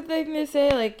like, what's the thing they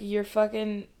say? Like, you're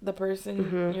fucking the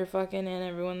person you're fucking and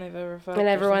everyone they've ever fucked. And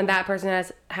everyone that person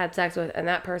has had sex with and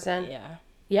that person. Yeah.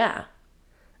 Yeah.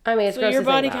 I mean, it's so gross your to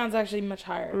think body about. count's actually much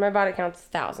higher. My body count's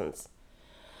thousands.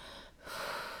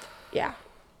 Yeah.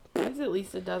 It's at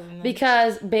least a dozen. Then.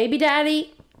 Because baby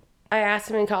daddy, I asked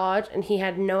him in college, and he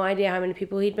had no idea how many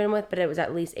people he'd been with, but it was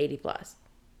at least 80 plus.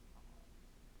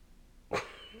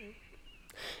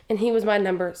 And he was my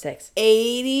number 6.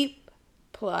 80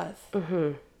 plus.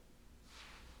 Mm-hmm.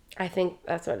 I think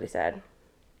that's what he said.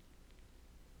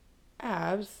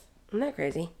 Abs. Isn't that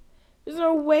crazy? There's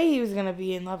no way he was going to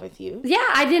be in love with you. Yeah,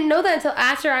 I didn't know that until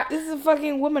after This is a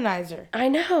fucking womanizer. I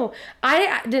know.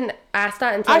 I didn't ask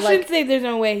that until, I shouldn't say there's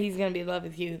no way he's going to be in love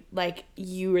with you. Like,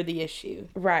 you were the issue.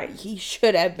 Right. He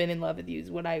should have been in love with you is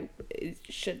what I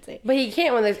should say. But he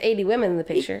can't when there's 80 women in the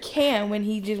picture. He can when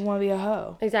he just want to be a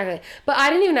hoe. Exactly. But I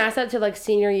didn't even ask that till, like,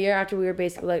 senior year after we were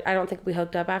basically, like, I don't think we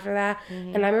hooked up after that.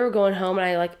 Mm-hmm. And I remember going home and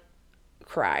I, like,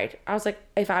 cried. I was like,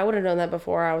 if I would have known that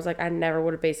before, I was like, I never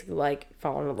would have basically, like,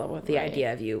 fallen in love with the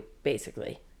idea of you,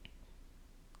 basically.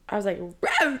 I was like,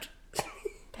 rude!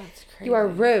 That's crazy. You are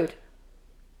rude.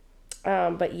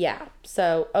 But yeah.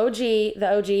 So, the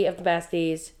OG of the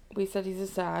besties. We said he's a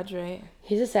Sag, right?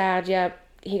 He's a Sag, yep.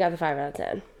 He got the 5 out of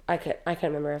 10. I couldn't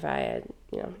remember if I had,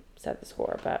 set the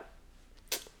score, but.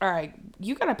 All right,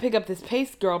 you gotta pick up this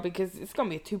pace, girl, because it's gonna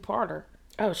be a 2-parter.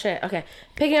 Oh shit. Okay,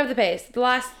 picking up the pace.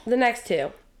 The next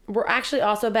two were actually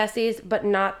also besties, but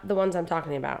not the ones I'm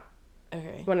talking about.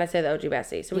 Okay. When I say the OG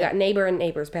bestie, so we got neighbor and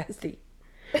neighbor's bestie.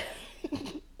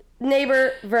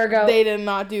 Neighbor Virgo. They did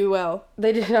not do well.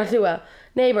 They did not do well.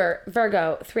 Neighbor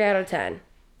Virgo, 3 out of 10.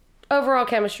 Overall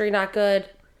chemistry not good.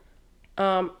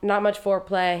 Not much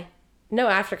foreplay. No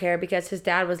aftercare because his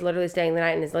dad was literally staying the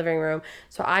night in his living room.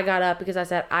 So I got up because I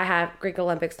said, I have Greek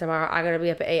Olympics tomorrow. I gotta be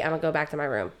up at 8. I'm gonna go back to my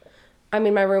room. I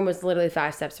mean, my room was literally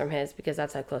 5 steps from his because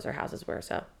that's how close our houses were.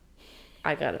 So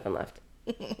I got up and left.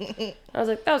 I was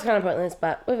like, that was kind of pointless,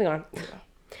 but moving on.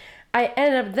 I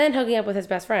ended up then hooking up with his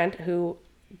best friend who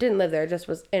didn't live there, just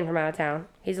was in from out of town.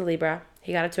 He's a Libra.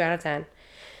 He got a 2 out of 10.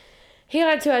 He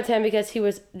got a 2 out of 10 because he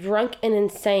was drunk and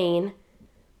insane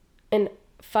and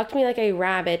fucked me like a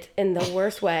rabbit in the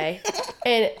worst way.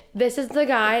 And this is the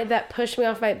guy that pushed me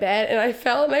off my bed and I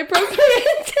fell and I broke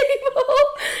my end table.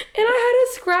 And I had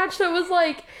a scratch that was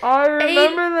like I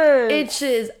remember 8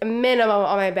 inches minimum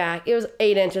on my back. It was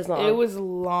 8 inches long. It was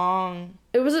long.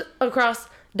 It was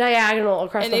diagonal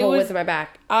across the whole width of my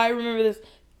back. I remember this.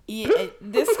 Yeah,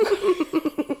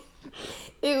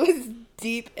 it was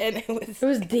deep and it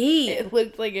was deep. It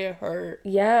looked like it hurt.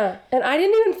 Yeah. And I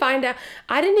didn't even find out.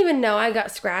 I didn't even know I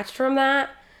got scratched from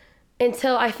that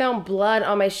until I found blood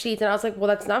on my sheets. And I was like, well,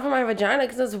 that's not from my vagina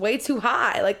because it's way too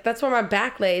high. Like, that's where my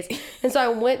back lays. And so I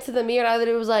went to the mirror and I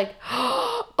literally was like,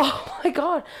 oh my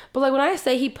God. But like when I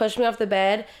say he pushed me off the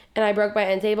bed and I broke my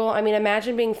end table, I mean,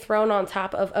 imagine being thrown on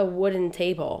top of a wooden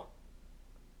table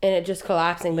and it just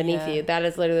collapsing beneath you. That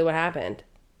is literally what happened.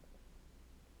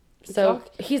 So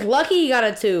he's lucky he got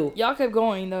a 2. Y'all kept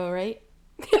going though, right?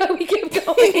 Yeah, we kept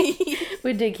going.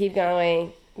 We did keep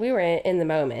going. We were in the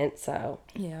moment, so.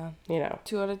 Yeah.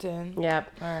 2 out of 10.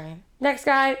 Yep. All right. Next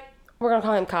guy, we're going to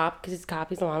call him Cop because he's a cop.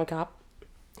 He's a llama cop.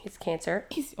 He's Cancer.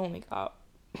 He's the only cop.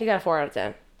 He got a 4 out of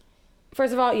 10.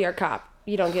 First of all, you're a cop.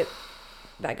 You don't get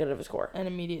that good of a score. An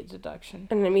immediate deduction.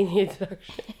 Other than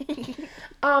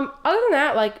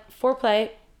that, like,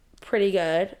 foreplay, pretty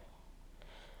good.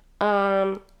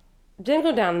 Didn't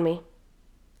go down on me.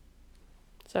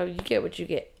 So you get what you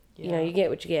get. Yeah. You get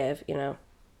what you give,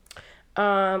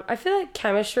 I feel like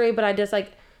chemistry, but I just,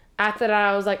 like, after that,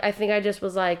 I was like, I think I just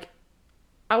was like,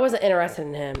 I wasn't interested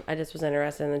in him. I just was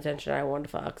interested in the attention I wanted to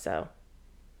fuck, so.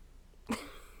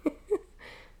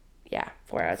 Yeah,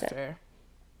 4 out of 10.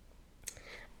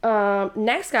 Fair.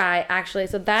 Next guy, actually,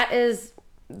 so that is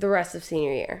the rest of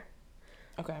senior year.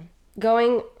 Okay.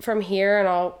 Going from here, and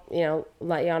I'll,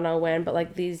 let y'all know when, but,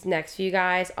 like, these next few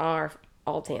guys are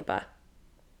all Tampa.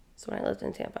 So when I lived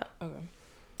in Tampa. Okay.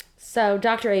 So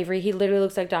Dr. Avery, he literally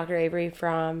looks like Dr. Avery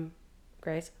from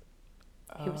Grace.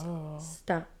 He was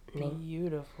stunning.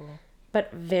 Beautiful.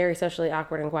 But very socially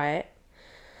awkward and quiet.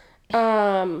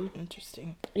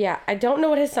 Interesting. Yeah, I don't know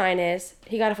what his sign is.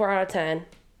 He got a 4 out of 10.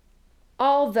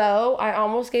 Although, I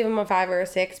almost gave him a 5 or a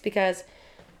 6 because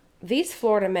these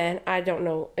Florida men, I don't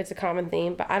know, it's a common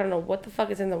theme, but I don't know what the fuck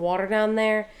is in the water down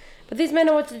there. But these men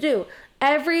know what to do.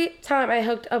 Every time I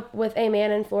hooked up with a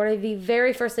man in Florida, the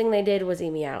very first thing they did was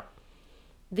eat me out.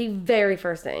 The very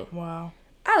first thing. Wow.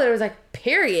 I literally was like,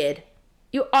 period.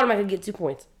 You automatically get 2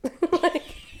 points. 2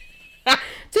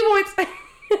 points.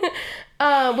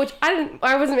 Which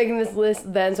I wasn't making this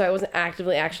list then, so I wasn't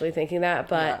actively actually thinking that,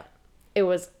 but it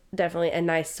was definitely a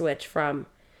nice switch from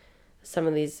some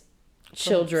of these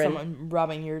children. Someone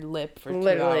rubbing your lip for 2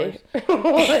 Literally. hours.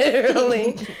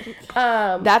 Literally.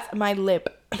 That's my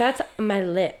lip. That's my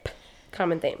lip.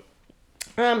 Common theme.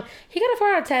 He got a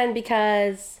 4 out of 10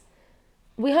 because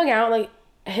we hung out, like,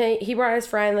 he brought his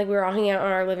friend, like, we were all hanging out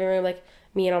in our living room, like,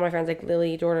 me and all my friends, like,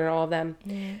 Lily, Jordan, all of them.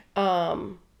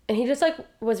 Mm. And he just, like,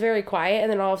 was very quiet,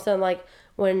 and then all of a sudden, like,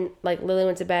 when, like, Lily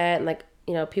went to bed, and, like,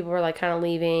 people were, like, kind of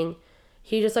leaving,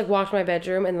 he just, like, walked to my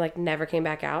bedroom and, like, never came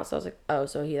back out, so I was like, oh,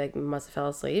 so he, like, must have fell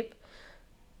asleep.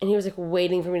 And he was, like,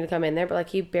 waiting for me to come in there, but, like,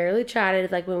 he barely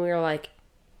chatted, like, when we were, like,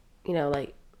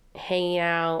 like, hanging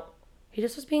out. He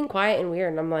just was being quiet and weird,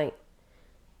 and I'm like...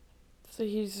 So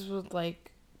he just would,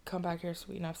 like, come back here so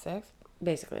we can have sex?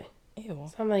 Basically. Ew.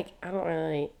 So I'm like, I don't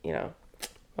really,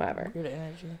 whatever. Weird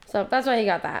energy. So that's why he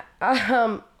got that.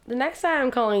 The next guy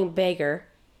I'm calling Baker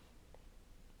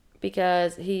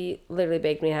because he literally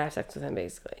begged me to have sex with him,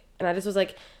 basically. And I just was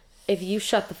like, if you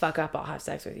shut the fuck up, I'll have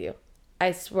sex with you.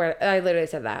 I swear, I literally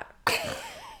said that.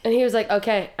 And he was like,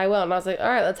 okay, I will. And I was like, all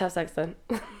right, let's have sex then.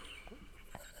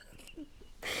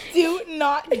 Do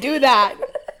not do that.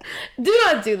 Do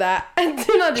not do that.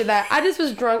 Do not do that. I just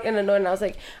was drunk and annoyed, and I was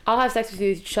like, I'll have sex with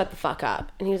you. Shut the fuck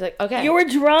up. And he was like, okay. You were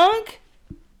drunk?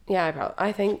 Yeah,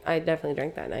 I think I definitely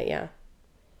drank that night, yeah.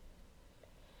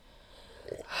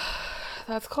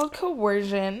 That's called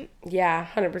coercion. Yeah,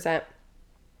 100%.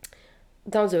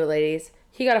 Don't do it, ladies.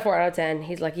 He got a 4 out of 10.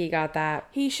 He's lucky he got that.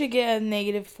 He should get a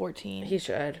 -14. He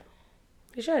should.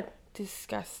 He should.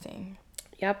 Disgusting.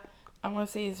 Yep. I want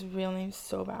to say his real name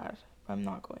so bad, but I'm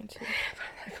not going to.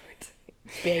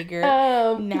 Beggar.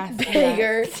 Nasty.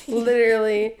 Beggar.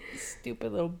 Literally.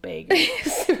 Stupid little beggar.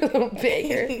 Stupid little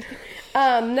beggar.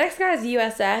 Next guy is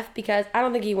USF because I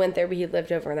don't think he went there, but he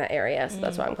lived over in that area, so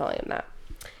that's why I'm calling him that.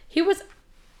 He was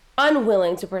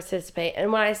unwilling to participate,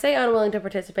 and when I say unwilling to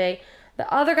participate,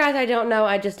 the other guys I don't know,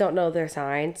 I just don't know their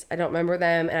signs. I don't remember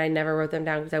them, and I never wrote them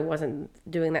down because I wasn't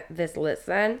doing this list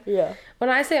then. Yeah. When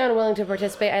I say unwilling to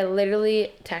participate, I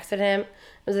literally texted him.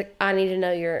 I was like, I need to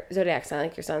know your zodiac sign,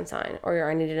 like your sun sign, or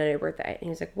I need to know your birthday. And he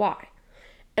was like, why?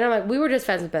 And I'm like, we were just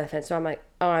friends with benefits, so I'm like,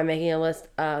 oh, I'm making a list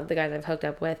of the guys I've hooked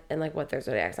up with and like what their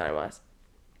zodiac sign was.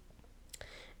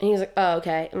 And he was like, oh,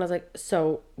 okay. And I was like,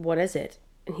 so what is it?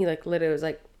 And he like literally was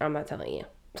like, I'm not telling you.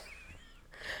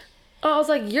 I was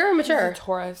like, you're immature. He's a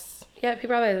Taurus. Yeah, he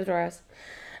probably is a Taurus.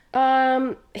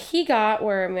 He got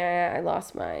I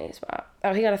lost my spot.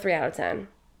 Oh, he got a 3 out of 10.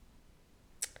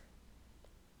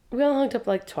 We only hooked up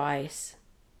like twice.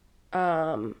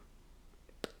 First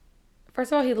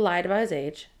of all, he lied about his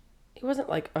age. He wasn't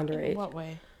like underage. In what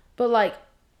way? But like,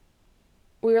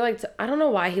 we were like, I don't know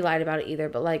why he lied about it either,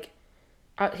 but like,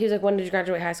 he was like, when did you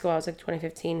graduate high school? I was like,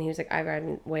 2015. He was like, I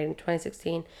graduated in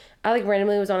 2016. I like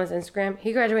randomly was on his Instagram.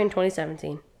 He graduated in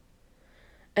 2017.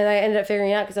 And I ended up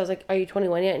figuring out because I was like, are you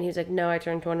 21 yet? And he was like, no, I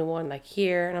turned 21 like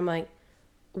here. And I'm like,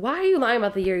 why are you lying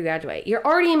about the year you graduate? You're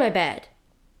already in my bed.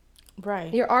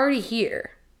 Right. You're already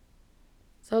here.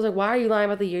 So I was like, why are you lying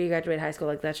about the year you graduated high school?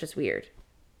 Like, that's just weird.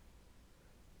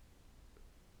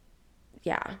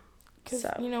 Yeah. Because,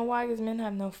 So. you know why? Because men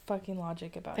have no fucking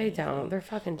logic about it. They don't. They're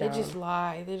fucking dumb. They just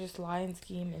lie. They just lie and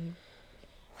scheme and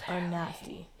are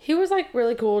nasty. He was like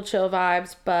really cool, chill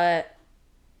vibes, but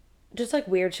just like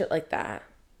weird shit like that.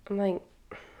 I'm like,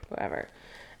 whatever.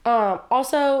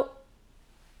 Also,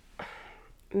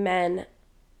 men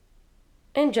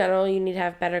in general, you need to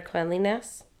have better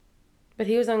cleanliness. But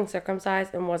he was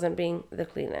uncircumcised and wasn't being the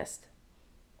cleanest.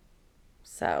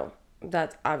 So,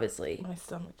 that's obviously... My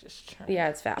stomach just churned. Yeah,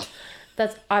 it's foul.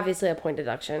 That's obviously a point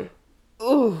deduction.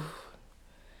 Ooh.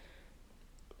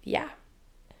 Yeah.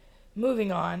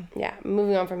 Moving on. Yeah,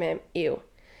 moving on from him. Ew.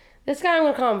 This guy, I'm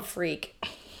going to call him Freak.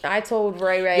 I told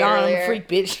Ray Y'all, earlier... I'm a freak,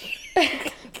 bitch.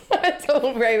 I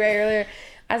told Ray earlier.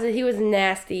 I said he was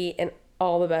nasty in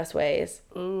all the best ways.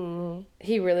 Ooh.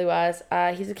 He really was.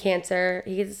 He's a Cancer.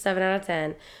 He gets a 7 out of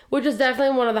 10, which is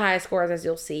definitely one of the highest scores, as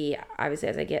you'll see, obviously,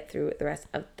 as I get through the rest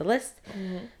of the list.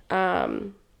 Mm-hmm.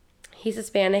 He's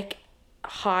Hispanic,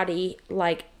 haughty,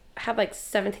 like, had like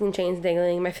 17 chains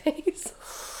dangling in my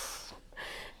face.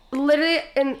 Literally,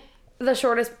 in the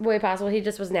shortest way possible, he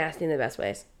just was nasty in the best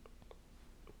ways.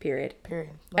 Period.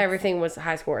 Everything was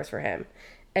high scores for him.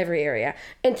 Every area.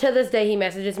 And to this day, he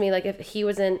messages me, like, if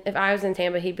I was in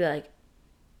Tampa, he'd be like,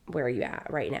 where are you at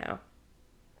right now?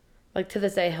 Like, to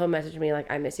this day, he'll message me,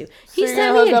 like, I miss you. He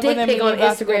sent me a dick pic on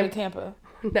Instagram. To Tampa.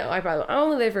 No, I probably won't. I'm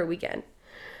only there for a weekend.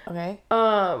 Okay.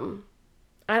 I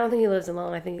don't think he lives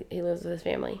alone. I think he lives with his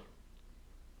family.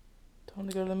 Told him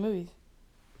to go to the movies.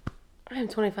 I am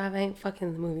 25. I ain't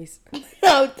fucking the movies.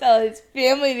 No, tell his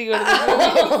family to go to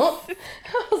the movies.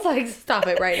 I was like, stop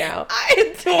it right now. I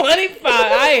am 25.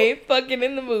 I ain't fucking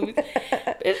in the movies.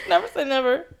 Bitch, never say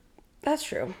never. That's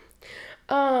true.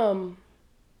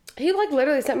 He like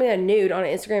literally sent me a nude on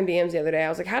Instagram DMs the other day. I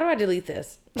was like, how do I delete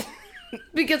this?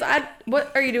 Because what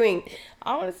are you doing?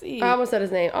 I want to see. I almost said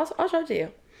his name. I'll show it to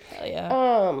you. Hell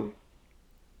yeah.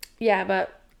 Yeah,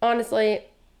 but honestly,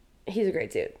 he's a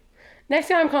great dude. Next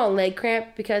guy I'm calling leg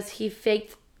cramp because he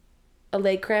faked a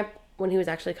leg cramp when he was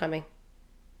actually coming.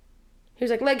 He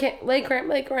was like, leg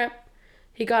cramp.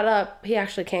 He got up. He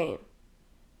actually came.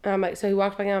 And I'm like, so he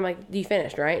walked back in. I'm like, you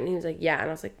finished, right? And he was like, yeah. And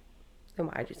I was like, then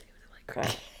why'd you say it was a leg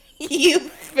cramp? You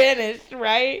finished,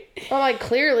 right? I'm like,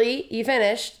 clearly, you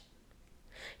finished.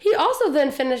 He also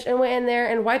then finished and went in there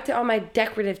and wiped it on my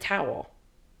decorative towel.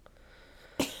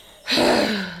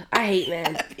 I hate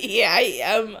men.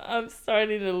 Yeah, I'm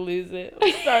starting to lose it.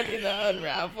 I'm starting to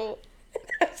unravel.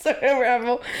 So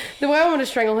unravel. The way I want to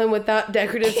strangle him with that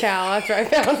decorative towel after I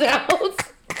found out.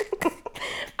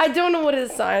 I don't know what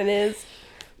his sign is,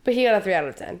 but he got a 3 out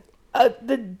of 10.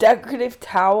 The decorative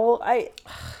towel. I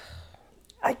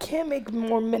can't make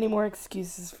many more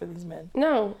excuses for these men.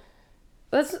 No.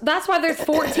 That's why there's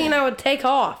 14 I would take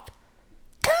off.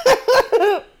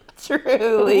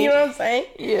 Truly. You know what I'm saying?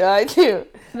 Yeah, I do.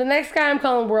 The next guy I'm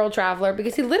calling World Traveler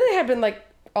because he literally had been like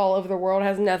all over the world,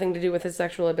 has nothing to do with his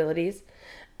sexual abilities.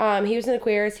 He was an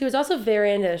Aquarius. He was also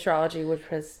very into astrology,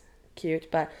 which was cute,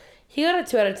 but he got a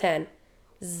 2 out of 10.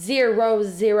 0,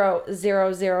 0,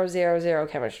 0, 0, 0, 0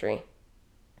 chemistry.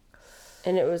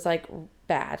 And it was like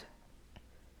bad.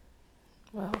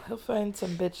 Well, he'll find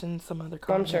some bitch in some other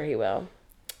comment. I'm sure he will.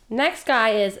 Next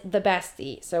guy is the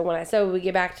bestie. So we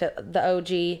get back to the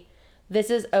OG, this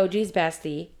is OG's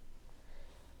bestie.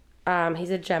 He's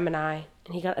a Gemini,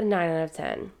 and he got a 9 out of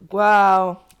 10.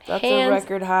 Wow. That's a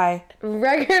record high.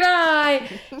 Record high!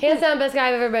 Hands down best guy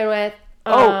I've ever been with.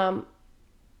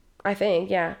 I think,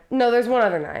 yeah. No, there's one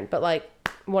other 9, but like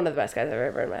one of the best guys I've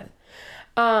ever been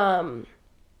with.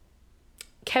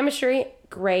 Chemistry,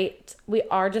 great. We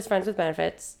are just friends with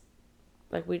benefits.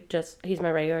 Like he's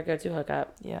my regular go-to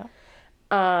hookup. Yeah.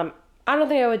 I don't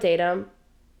think I would date him.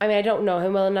 I mean, I don't know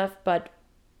him well enough, but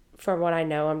from what I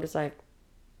know, I'm just like,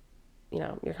 you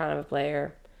know, you're kind of a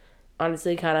player.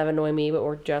 Honestly, kind of annoy me, but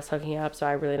we're just hooking up, so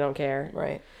I really don't care.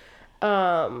 Right.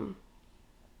 But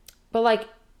like,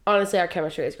 honestly, our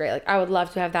chemistry is great. Like, I would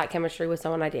love to have that chemistry with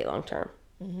someone I date long term.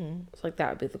 Mm-hmm. So like, that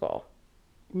would be the goal.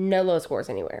 No low scores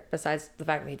anywhere, besides the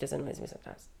fact that he just annoys me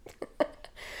sometimes.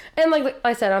 And like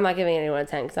I said, I'm not giving anyone a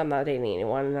 10 because I'm not dating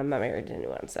anyone and I'm not married to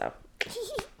anyone, so.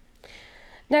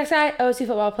 Next guy, OSU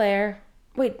football player.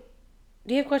 Wait,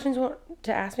 do you have questions you want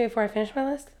to ask me before I finish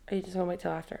my list? Or you just want to wait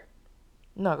till after?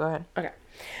 No, go ahead. Okay.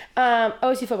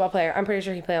 OSU football player. I'm pretty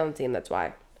sure he played on the team. That's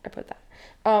why I put that.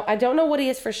 I don't know what he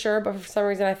is for sure, but for some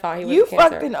reason I thought he was You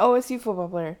fucked an OSU football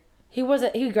player. He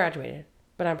wasn't. He graduated,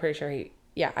 but I'm pretty sure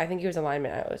I think he was a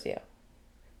lineman at OSU.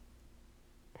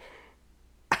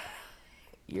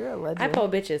 You're a legend. I pull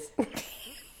bitches.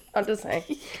 I'm just saying.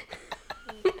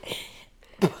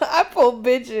 I pull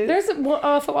bitches. There's a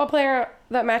football player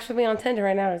that matched with me on Tinder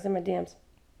right now. He's in my DMs.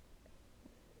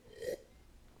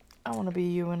 I want to be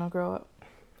you when I grow up.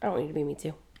 I want you to be me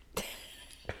too.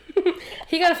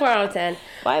 He got a 4 out of 10.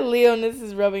 My Leoness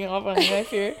is rubbing off on me, I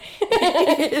fear.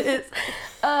 It is.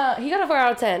 He got a 4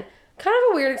 out of 10. Kind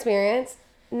of a weird experience.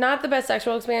 Not the best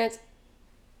sexual experience.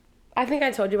 I think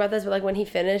I told you about this, but like when he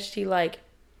finished, he like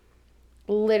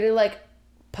literally like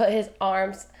put his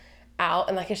arms out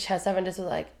and like his chest up and just was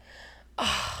like,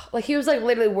 oh, like he was like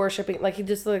literally worshiping, like he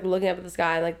just like looking up at the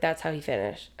sky and like that's how he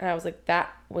finished. And I was like,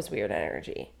 that was weird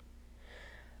energy.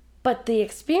 But the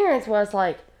experience was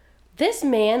like, this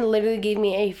man literally gave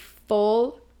me a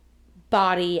full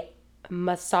body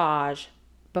massage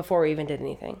before we even did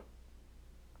anything.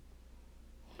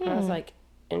 And I was like,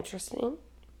 interesting.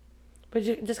 But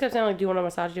you just kept saying like, do you want a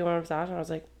massage? Do you want a massage? And I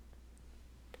was like,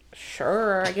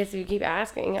 sure, I guess if you keep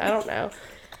asking. I don't know.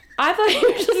 I thought you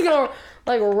were just gonna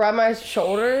like rub my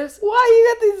shoulders. Why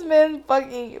you got these men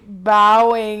fucking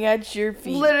bowing at your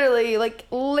feet?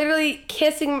 Literally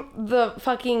kissing the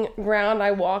fucking ground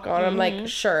I walk on. I'm like,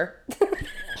 sure.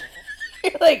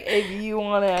 You're like, if you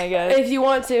want it, I guess. If you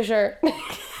want to, sure.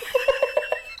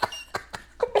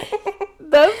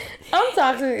 I'm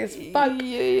toxic as fuck.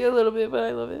 Yeah, a little bit, but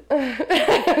I love it.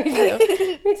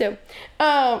 Me too.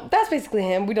 That's basically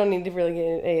him. We don't need to really get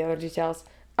into any other details.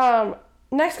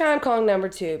 Next guy I'm calling number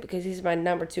 2 because he's my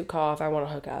number 2 call if I want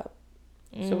to hook up.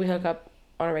 So we hook up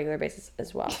on a regular basis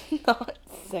as well. Not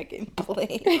second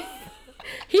place.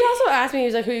 He also asked me, he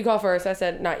was like, who you call first? I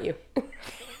said, not you.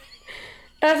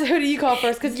 I said, who do you call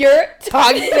first? Because you're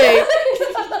toxic.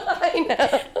 I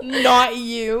know. Not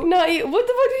you. Not you. What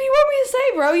the fuck did you want me to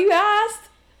say, bro?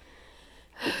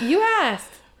 You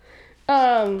asked.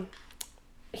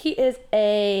 He is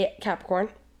a Capricorn.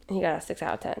 He got a 6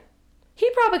 out of 10. He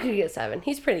probably could get 7.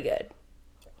 He's pretty good.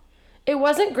 It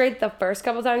wasn't great the first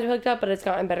couple times we hooked up, but it's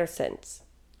gotten better since.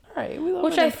 All right, we love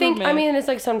which I think, I mean, it's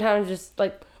like sometimes just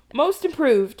like most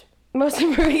improved. Most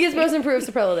improved. He gets most improved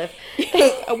superlative.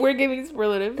 We're giving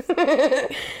superlatives.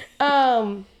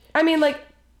 I mean, like,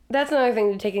 that's another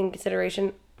thing to take in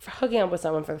consideration. For hooking up with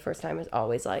someone for the first time is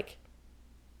always like,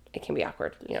 it can be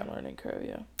awkward, you know. Learning curve,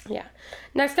 yeah. Yeah.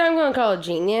 Next time I'm going to call a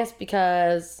genius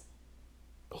because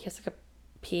he has like a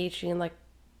PhD in like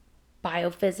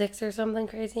biophysics or something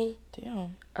crazy.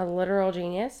 Damn. A literal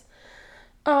genius.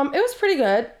 It was pretty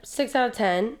good. 6 out of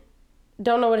 10.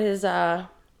 Don't know what his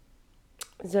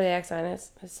zodiac sign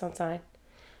is. His sun sign.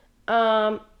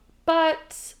 But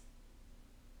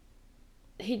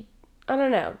I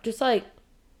don't know. Just like,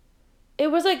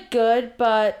 it was like good,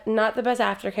 but not the best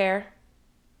aftercare.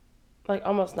 Like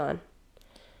almost none.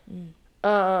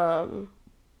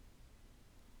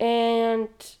 And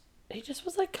he just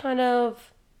was like kind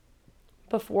of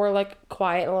before, like,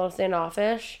 quiet and a little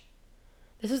standoffish.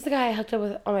 This was the guy I hooked up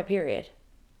with on my period.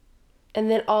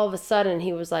 And then all of a sudden,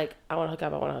 he was like, I want to hook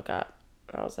up, I want to hook up.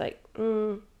 And I was like,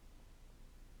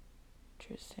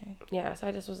 Interesting. Yeah, so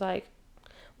I just was like,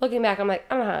 looking back, I'm like,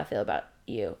 I don't know how I feel about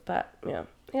you. But, you know,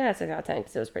 yeah, it's a out of 10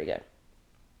 because it was pretty good.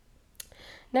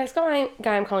 Next guy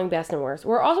I'm calling best and worst.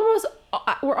 We're almost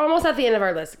at the end of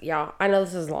our list, y'all. I know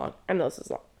this is long. We're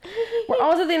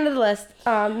almost at the end of the list.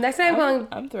 Next guy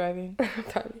I'm thriving.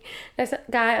 Next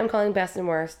guy I'm calling best and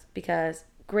worst because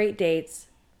great dates,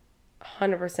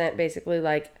 100% basically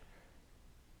like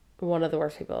one of the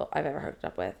worst people I've ever hooked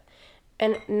up with.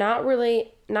 And not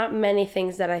many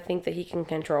things that I think that he can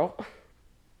control.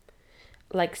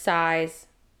 Like size.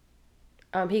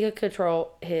 He could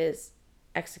control his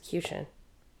execution.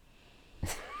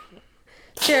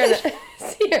 Sierra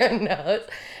knows.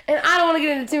 And I don't want to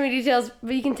get into too many details,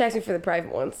 but you can text me for the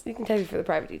private ones. You can text me for the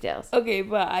private details. Okay,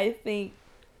 but I think...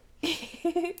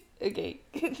 Okay.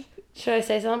 Should I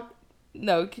say something?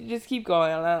 No, just keep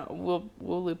going. We'll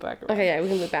loop back around. Okay, yeah, we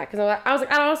can loop back. Because I was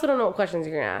like, I also don't know what questions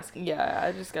you're going to ask. Yeah,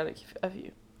 I just got a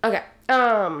few. Okay.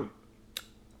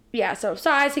 Yeah, so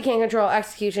size, he can't control.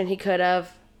 Execution, he could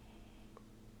have.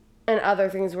 And other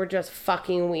things were just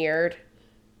fucking weird.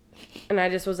 And I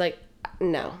just was like,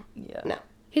 no. Yeah. No.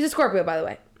 He's a Scorpio, by the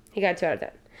way. He got 2 out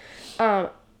of 10.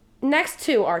 Next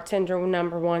two are Tinder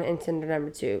number 1 and Tinder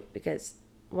number 2. Because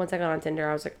once I got on Tinder,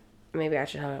 I was like, maybe I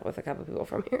should hang out with a couple people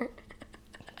from here.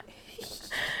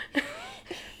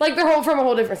 Like they're from a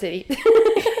whole different city.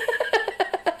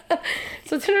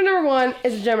 So Tinder number 1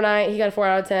 is a Gemini. He got a 4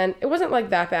 out of 10. It wasn't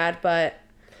like that bad, but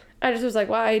I just was like,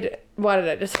 why did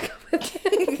I just go with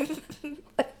him?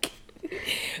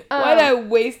 Why did I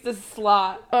waste the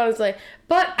slot? Honestly.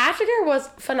 But aftercare was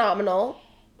phenomenal.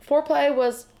 Foreplay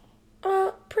was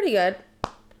pretty good.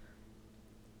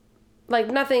 Like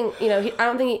nothing, you know, he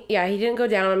didn't go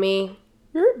down on me.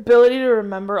 Your ability to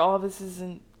remember all of this is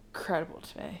incredible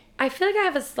to me. I feel like I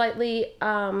have a slightly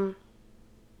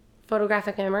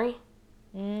photographic memory.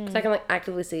 Because I can like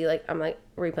actively see, like, I'm like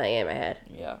replaying it in my head.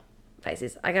 Yeah.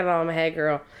 Pisces. I got it all in my head,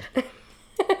 girl. You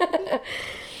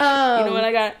know what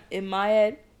I got in my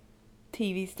head?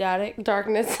 TV static.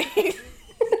 Darkness.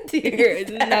 There's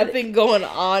nothing going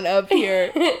on up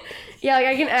here. Yeah, like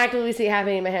I can actively see it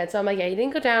happening in my head. So I'm like, yeah, he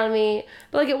didn't go down on me.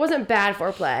 But like it wasn't bad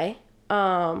foreplay.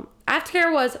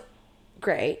 Aftercare was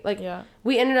great. Like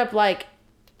we ended up like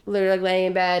literally like laying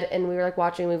in bed and we were like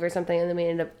watching a movie or something and then we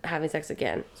ended up having sex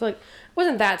again. So like it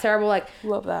wasn't that terrible. Like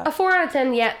love that. A 4 out of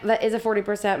 10, yeah, that is a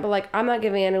 40%, but like I'm not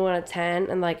giving anyone a 10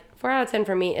 and like 4 out of 10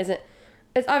 for me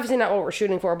it's obviously not what we're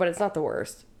shooting for, but it's not the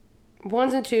worst.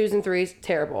 1s and 2s and 3s,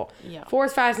 terrible. Yeah.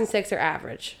 4s, 5s, and 6 are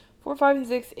average. 4, 5, and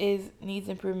 6 needs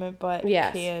improvement, but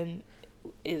yes.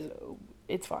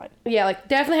 It's fine. Yeah, like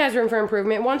definitely has room for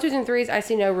improvement. 1s, 2s, and 3s, I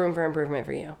see no room for improvement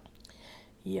for you.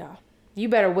 Yeah. You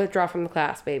better withdraw from the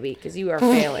class, baby, because you are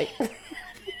failing.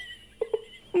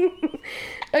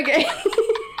 Okay.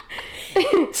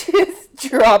 Just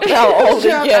drop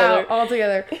out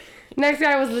altogether. Next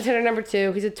guy was Lieutenant number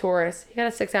 2. He's a Taurus. He got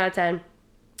a 6 out of 10.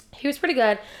 He was pretty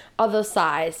good, although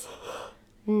size.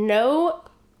 No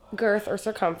girth or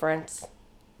circumference.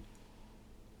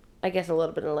 I guess a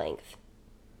little bit of length.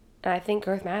 And I think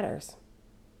girth matters.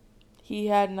 He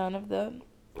had none of them?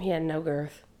 He had no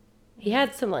girth. He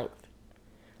had some length.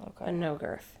 Okay. But no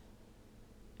girth.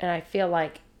 And I feel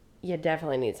like you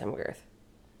definitely need some girth.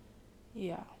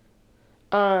 Yeah.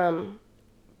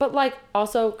 But like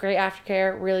also great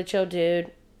aftercare, really chill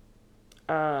dude.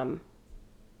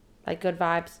 Like good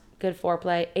vibes, good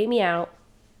foreplay. Ate me out.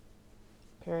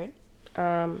 Period.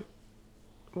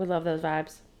 We love those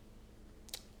vibes.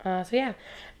 So yeah.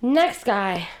 Next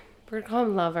guy, we're gonna call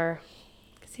him Lover.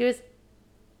 Because he was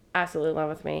absolutely in love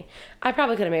with me. I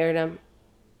probably could have married him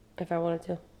if I wanted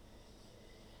to.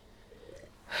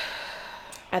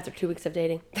 After 2 weeks of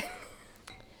dating.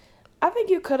 I think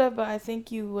you could have, but I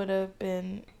think you would have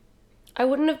been... I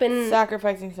wouldn't have been...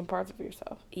 sacrificing some parts of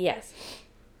yourself. Yes.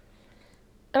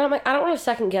 And I'm like, I don't want to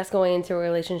second guess going into a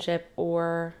relationship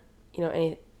or, you know,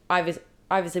 any...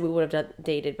 Obviously, we would have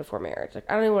dated before marriage. Like,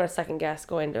 I don't even want to second guess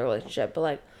going into a relationship. But,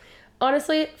 like,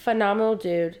 honestly, phenomenal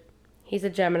dude. He's a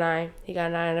Gemini. He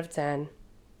got a 9 out of 10.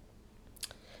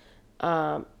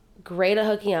 Great at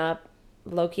hooking up.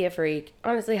 Low-key a freak.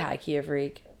 Honestly, high-key a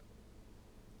freak.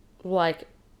 Like,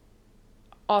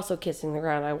 also kissing the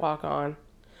ground I walk on.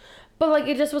 But, like,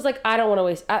 it just was like, I don't want to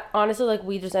waste... honestly, like,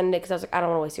 we just ended it because I was like, I don't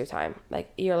want to waste your time.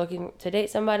 Like, you're looking to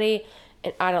date somebody,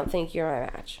 and I don't think you're my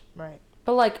match. Right.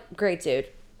 But, like, great dude.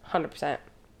 100%.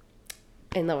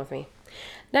 In love with me.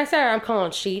 Next time I'm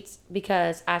calling sheets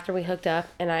because after we hooked up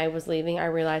and I was leaving, I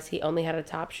realized he only had a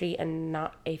top sheet and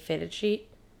not a fitted sheet.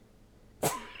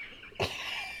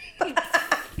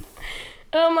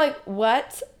 And I'm like,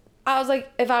 what? I was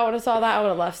like, if I would have saw that, I would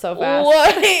have left so fast.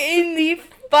 What in the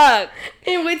fuck?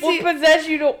 In which what possessed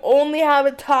you to only have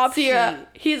a top sheet?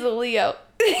 He's a Leo.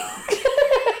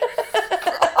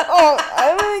 Oh,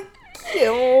 I'm gonna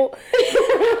kill.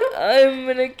 I'm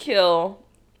gonna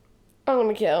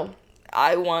kill.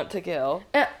 I want to kill.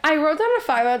 I wrote down a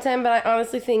 5 out of 10, but I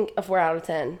honestly think a 4 out of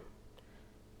 10.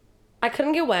 I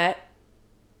couldn't get wet.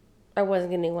 I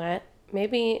wasn't getting wet.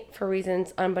 Maybe for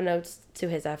reasons unbeknownst to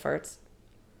his efforts.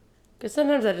 Because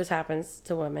sometimes that just happens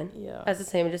to women. Yeah. That's the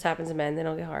same. It just happens to men. They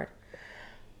don't get hard.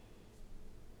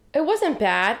 It wasn't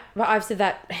bad, but obviously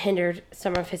that hindered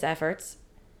some of his efforts.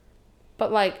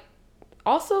 But, like,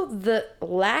 also the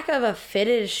lack of a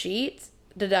fitted sheet,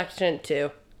 deduction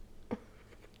 2.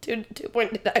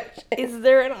 2-point deduction. Is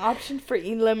there an option for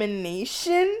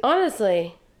elimination?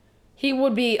 Honestly, he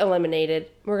would be eliminated.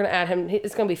 We're going to add him.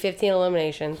 It's going to be 15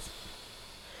 eliminations.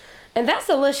 And that's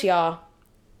the list, y'all.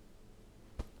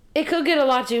 It could get a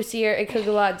lot juicier. It could get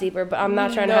a lot deeper. But I'm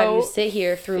not trying to have you sit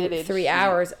here through 3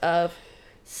 hours of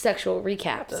sexual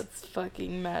recaps. That's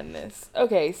fucking madness.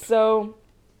 Okay, so...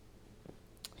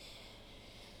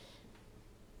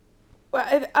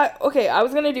 I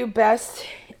was going to do best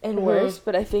and worst,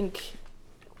 but I think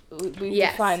we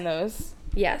define those.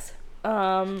 Yes.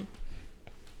 My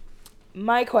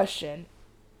question.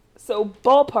 So,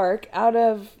 ballpark, out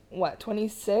of,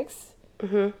 26?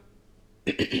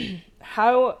 Mm-hmm.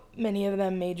 How many of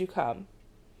them made you come?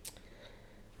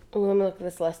 Ooh, let me look at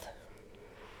this list.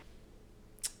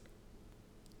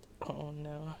 Oh,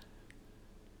 no.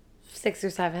 6 or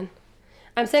 7.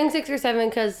 I'm saying 6 or 7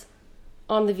 because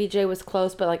on the VJ was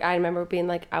close, but, like, I remember being,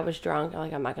 like, I was drunk.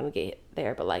 Like, I'm not going to get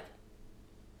there, but, like,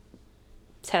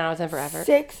 10 out of 10 forever.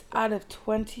 6 out of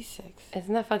 26.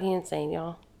 Isn't that fucking insane,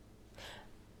 y'all?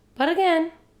 But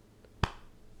again,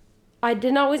 I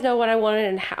didn't always know what I wanted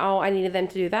and how I needed them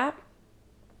to do that.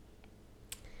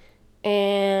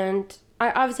 And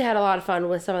I obviously had a lot of fun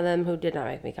with some of them who did not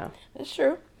make me come. That's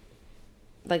true.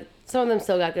 Like, some of them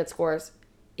still got good scores,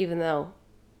 even though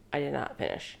I did not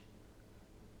finish.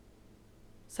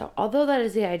 So, although that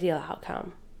is the ideal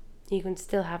outcome, you can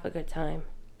still have a good time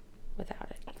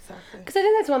without it. Exactly. Because I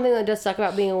think that's one thing that does suck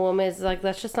about being a woman is, like,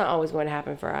 that's just not always going to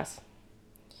happen for us.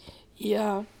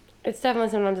 Yeah. It's definitely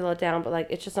sometimes a letdown, but, like,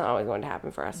 it's just not always going to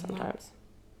happen for us sometimes.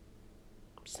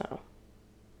 So.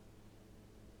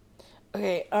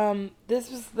 Okay, this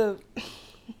was the...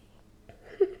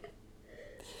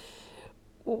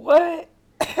 What?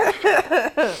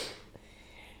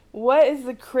 What is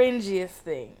the cringiest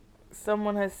thing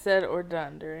someone has said or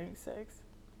done during sex?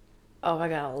 Oh, I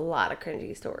got a lot of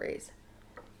cringy stories.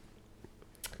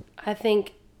 I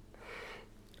think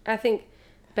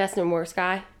best and worst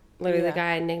guy. Literally the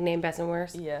guy I nicknamed best and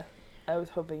worst. Yeah. I was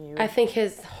hoping you would. I think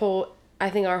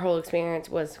our whole experience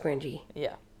was cringy.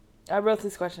 Yeah. I wrote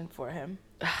this question for him.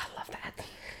 I love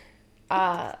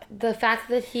that. The fact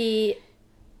that he,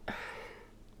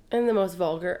 in the most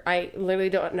vulgar, I literally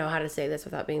don't know how to say this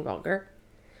without being vulgar.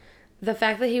 The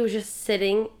fact that he was just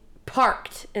sitting,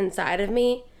 parked inside of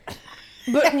me,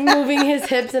 but moving his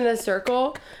hips in a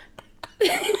circle.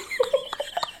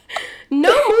 No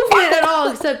movement at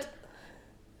all except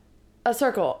a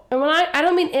circle. And when I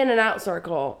don't mean in and out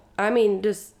circle. I mean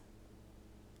just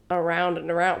around and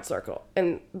around circle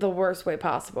in the worst way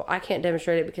possible. I can't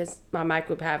demonstrate it because my mic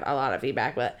would have a lot of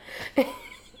feedback, but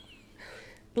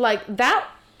like that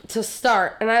to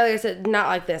start. And I said, not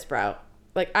like this, bro.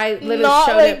 Like I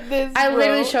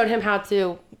literally showed him how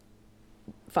to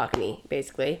fuck me,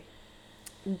 basically.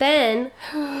 Then,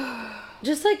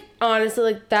 just like honestly,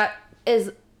 like that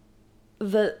is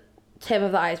the tip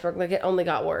of the iceberg. Like it only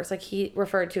got worse. Like he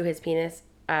referred to his penis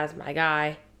as my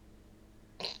guy.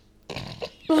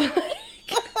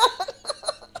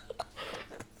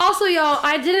 Also, y'all,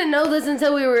 I didn't know this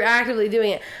until we were actively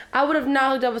doing it. I would have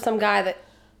not hooked up with some guy that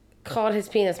called his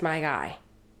penis my guy.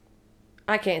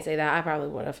 I can't say that. I probably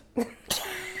would have.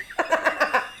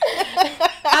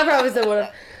 I probably still would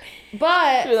have.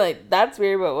 But you're like, that's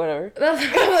weird, but whatever. That's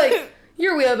like,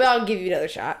 you're weird, but I'll give you another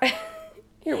shot.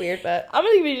 You're weird, but I'm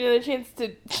gonna give you another chance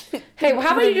to. Hey, well,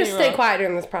 how about you just stay quiet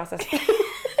during this process?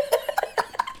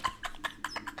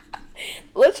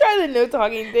 Let's try the no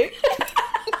talking thing.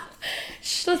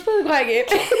 Shh, let's play the quiet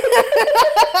game.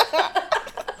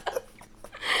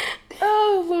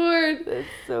 Oh Lord, that's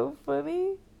so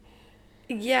funny.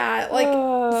 Yeah, like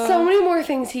so many more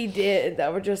things he did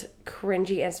that were just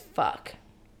cringy as fuck.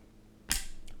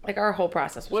 Like, our whole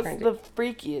process was crazy. What's the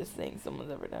freakiest thing someone's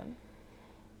ever done?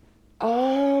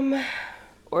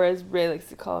 Or as Ray likes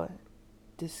to call it,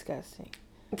 disgusting.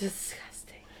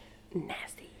 Disgusting.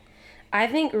 Nasty. I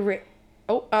think I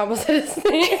almost said his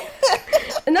name.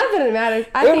 Not that it matters.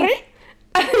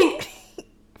 I think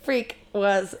freak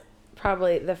was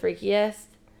probably the freakiest.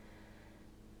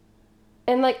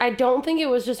 And, like, I don't think it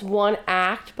was just one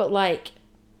act, but, like...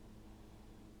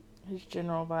 his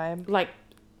general vibe. Like,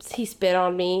 he spit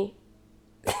on me.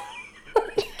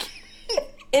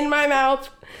 In my mouth.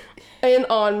 And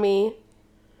on me.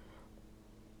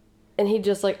 And he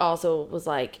just, like, also was,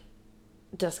 like,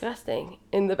 disgusting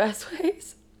in the best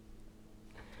ways.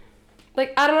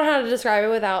 Like, I don't know how to describe it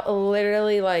without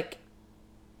literally, like,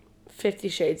 50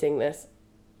 Shadesing this.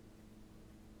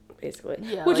 Basically.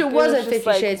 Yeah, which like, it wasn't 50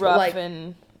 like Shades, rough but, like...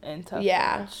 and tough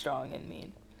and strong and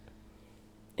mean.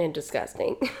 And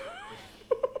disgusting.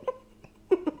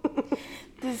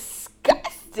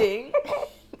 Disgusting?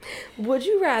 Would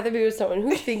you rather be with someone who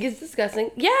you think is disgusting?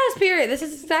 Yes, period. This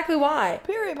is exactly why.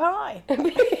 Period pie.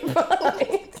 Period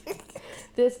pie.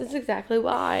 This is exactly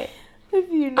why.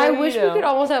 If you know, I wish we could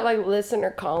almost have, like,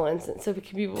 listener call-ins so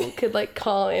people could, like,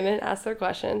 call in and ask their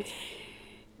questions.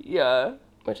 Yeah.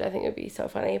 Which I think would be so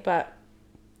funny. But,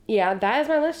 yeah, that is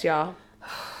my list, y'all.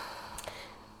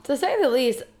 To say the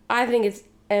least, I think it's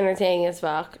entertaining as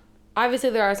fuck. Obviously,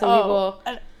 there are some people...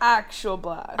 an actual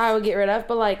blast. I would get rid of,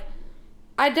 but, like...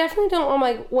 I definitely don't want,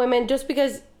 like, women, just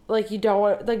because, like, you don't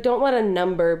want, like, don't let a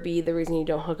number be the reason you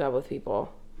don't hook up with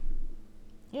people.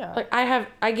 Yeah. Like,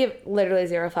 I give literally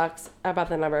 0 fucks about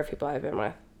the number of people I've been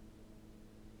with.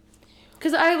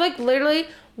 Because I, like, literally,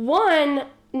 not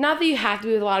that you have to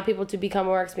be with a lot of people to become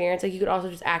more experienced, like, you could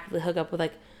also just actively hook up with,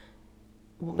 like,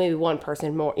 maybe one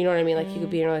person more, you know what I mean? Like, you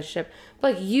could be in a relationship.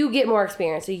 But, like, you get more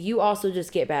experience, so you also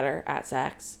just get better at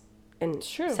sex and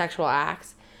sexual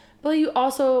acts. But you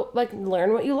also, like,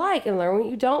 learn what you like and learn what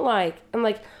you don't like. And,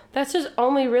 like, that's just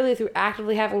only really through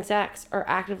actively having sex or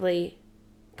actively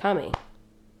coming.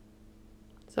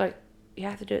 So, like, you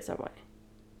have to do it some way.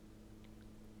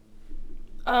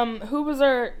 Who's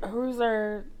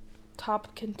our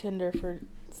top contender for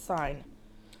sign?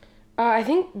 I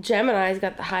think Gemini's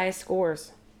got the highest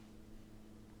scores.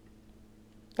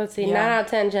 Let's see, 9 out of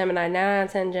 10 Gemini, 9 out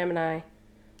of 10 Gemini.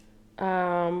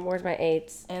 Where's my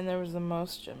 8s? And there was the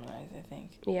most Geminis, I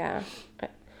think. Yeah.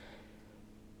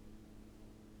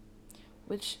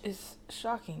 Which is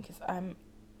shocking, because I'm,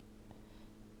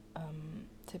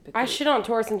 typically... I shit on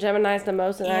Taurus and Geminis the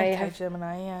most, and I have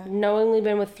Gemini, yeah. knowingly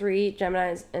been with 3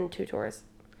 Geminis and 2 Taurus.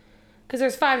 Because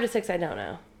there's 5 to 6 I don't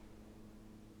know.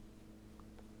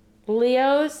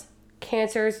 Leos,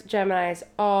 Cancers, Geminis,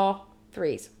 all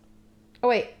 3s. Oh,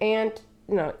 wait, and...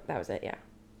 No, that was it, yeah.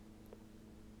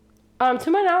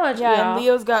 To my knowledge, yeah, and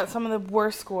Leo's got some of the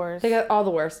worst scores. They got all the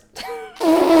worst.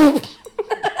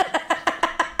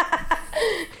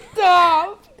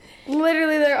 Stop!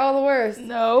 Literally, they're all the worst.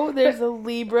 No, there's a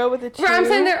Libra with a 2. I'm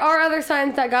saying there are other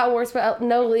signs that got worse, but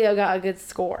no Leo got a good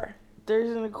score.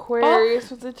 There's an Aquarius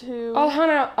with a 2. I'll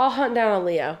hunt down a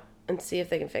Leo and see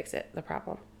if they can fix it, the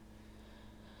problem.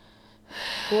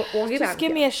 We'll get Just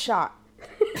give me a shot.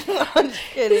 I'm just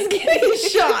kidding. Just give me a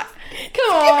shot.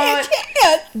 Come on.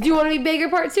 Do you want to be bigger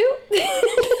part 2?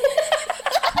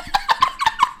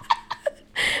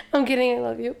 I'm kidding. I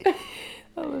love you.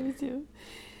 I love you too.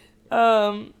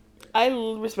 I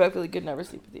respectfully could never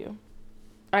sleep with you.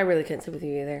 I really couldn't sleep with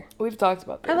you either. We've talked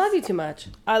about this. I love you too much.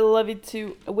 I love you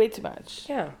too, way too much.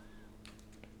 Yeah.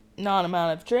 Not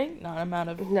amount of drink, not amount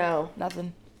of... No.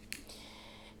 Nothing.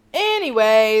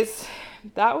 Anyways,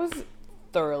 that was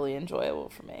thoroughly enjoyable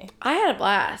for me. I had a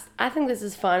blast. I think this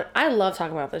is fun. I love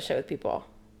talking about this shit with people.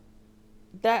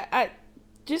 I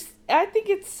think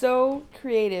it's so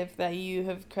creative that you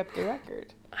have kept the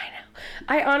record. I know.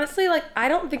 I honestly, like, I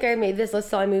don't think I made this list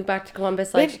till I moved back to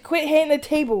Columbus. Like, bitch, quit hitting the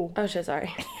table. Oh, shit,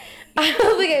 sorry. I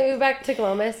don't think I moved back to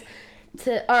Columbus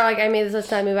I made this list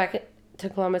till I moved back to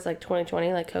Columbus, like,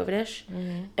 2020, like, COVID-ish.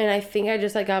 Mm-hmm. And I think I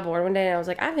just, like, got bored one day and I was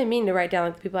like, I've been meaning to write down,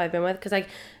 like, the people I've been with. Because, like,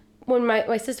 when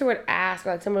my sister would ask,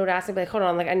 or, like, someone would ask, I'd be like, hold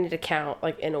on, like, I need to count,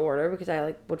 like, in order because I,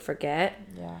 like, would forget.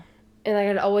 Yeah. And, like,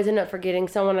 I'd always end up forgetting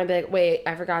someone. I'd be like, wait,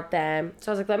 I forgot them.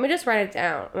 So I was like, let me just write it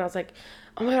down. And I was like,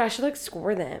 oh my God, I should, like,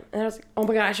 score them. And I was like, oh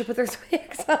my God, I should put their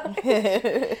zodiacs on.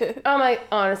 I'm like,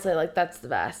 honestly, like, that's the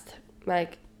best.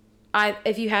 Like,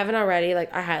 if you haven't already,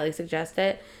 like, I highly suggest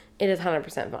it. It is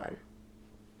 100% fun.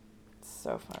 It's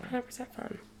so fun. 100%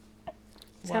 fun.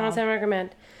 Wow. 10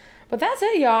 recommend. But that's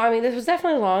it, y'all. I mean, this was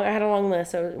definitely long. I had a long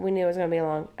list, so we knew it was going to be a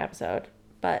long episode.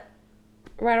 But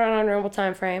right around our normal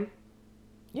time frame.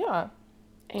 Yeah.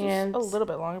 And just a little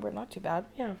bit longer, but not too bad.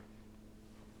 Yeah.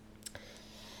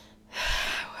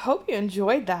 hope you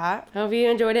enjoyed that. Hope you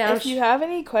enjoyed it. If you have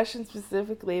any questions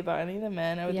specifically about any of the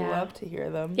men, I would love to hear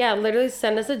them. Yeah, literally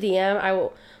send us a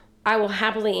DM. I will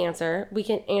happily answer. We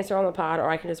can answer on the pod, or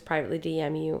I can just privately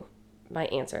DM you my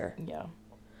answer. Yeah.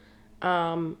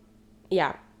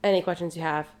 Yeah. Any questions you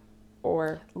have,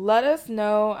 or let us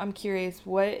know. I'm curious.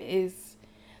 What is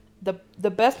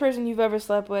the best person you've ever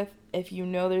slept with? If you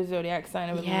know their zodiac sign,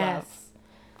 I would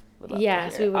love.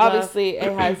 Yes, we would. Obviously,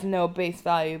 it has no base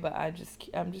value, but I'm just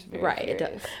very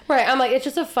curious. Right. I'm like, it's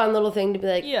just a fun little thing to be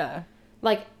like. Yeah.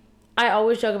 Like, I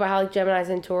always joke about how like Geminis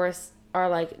and Taurus are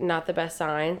like not the best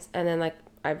signs, and then like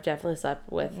I've definitely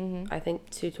slept with I think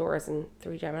 2 Taurus and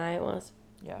 3 Gemini it was.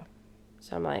 Yeah.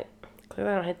 So I'm like,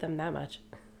 clearly I don't hit them that much.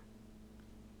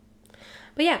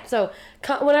 But yeah, so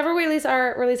whenever we release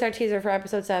our teaser for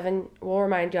episode 7, we'll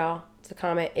remind y'all to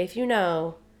comment if you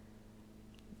know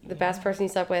the best person you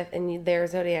slept with and their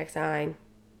zodiac sign.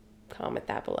 Comment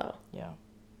that below. Yeah.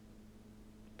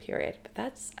 Period. But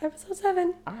that's episode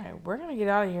 7. All right, we're gonna get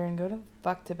out of here and go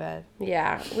to bed.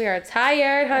 Yeah, we are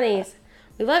tired, honeys.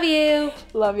 We love you.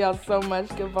 Love y'all so much.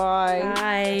 Goodbye.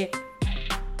 Bye.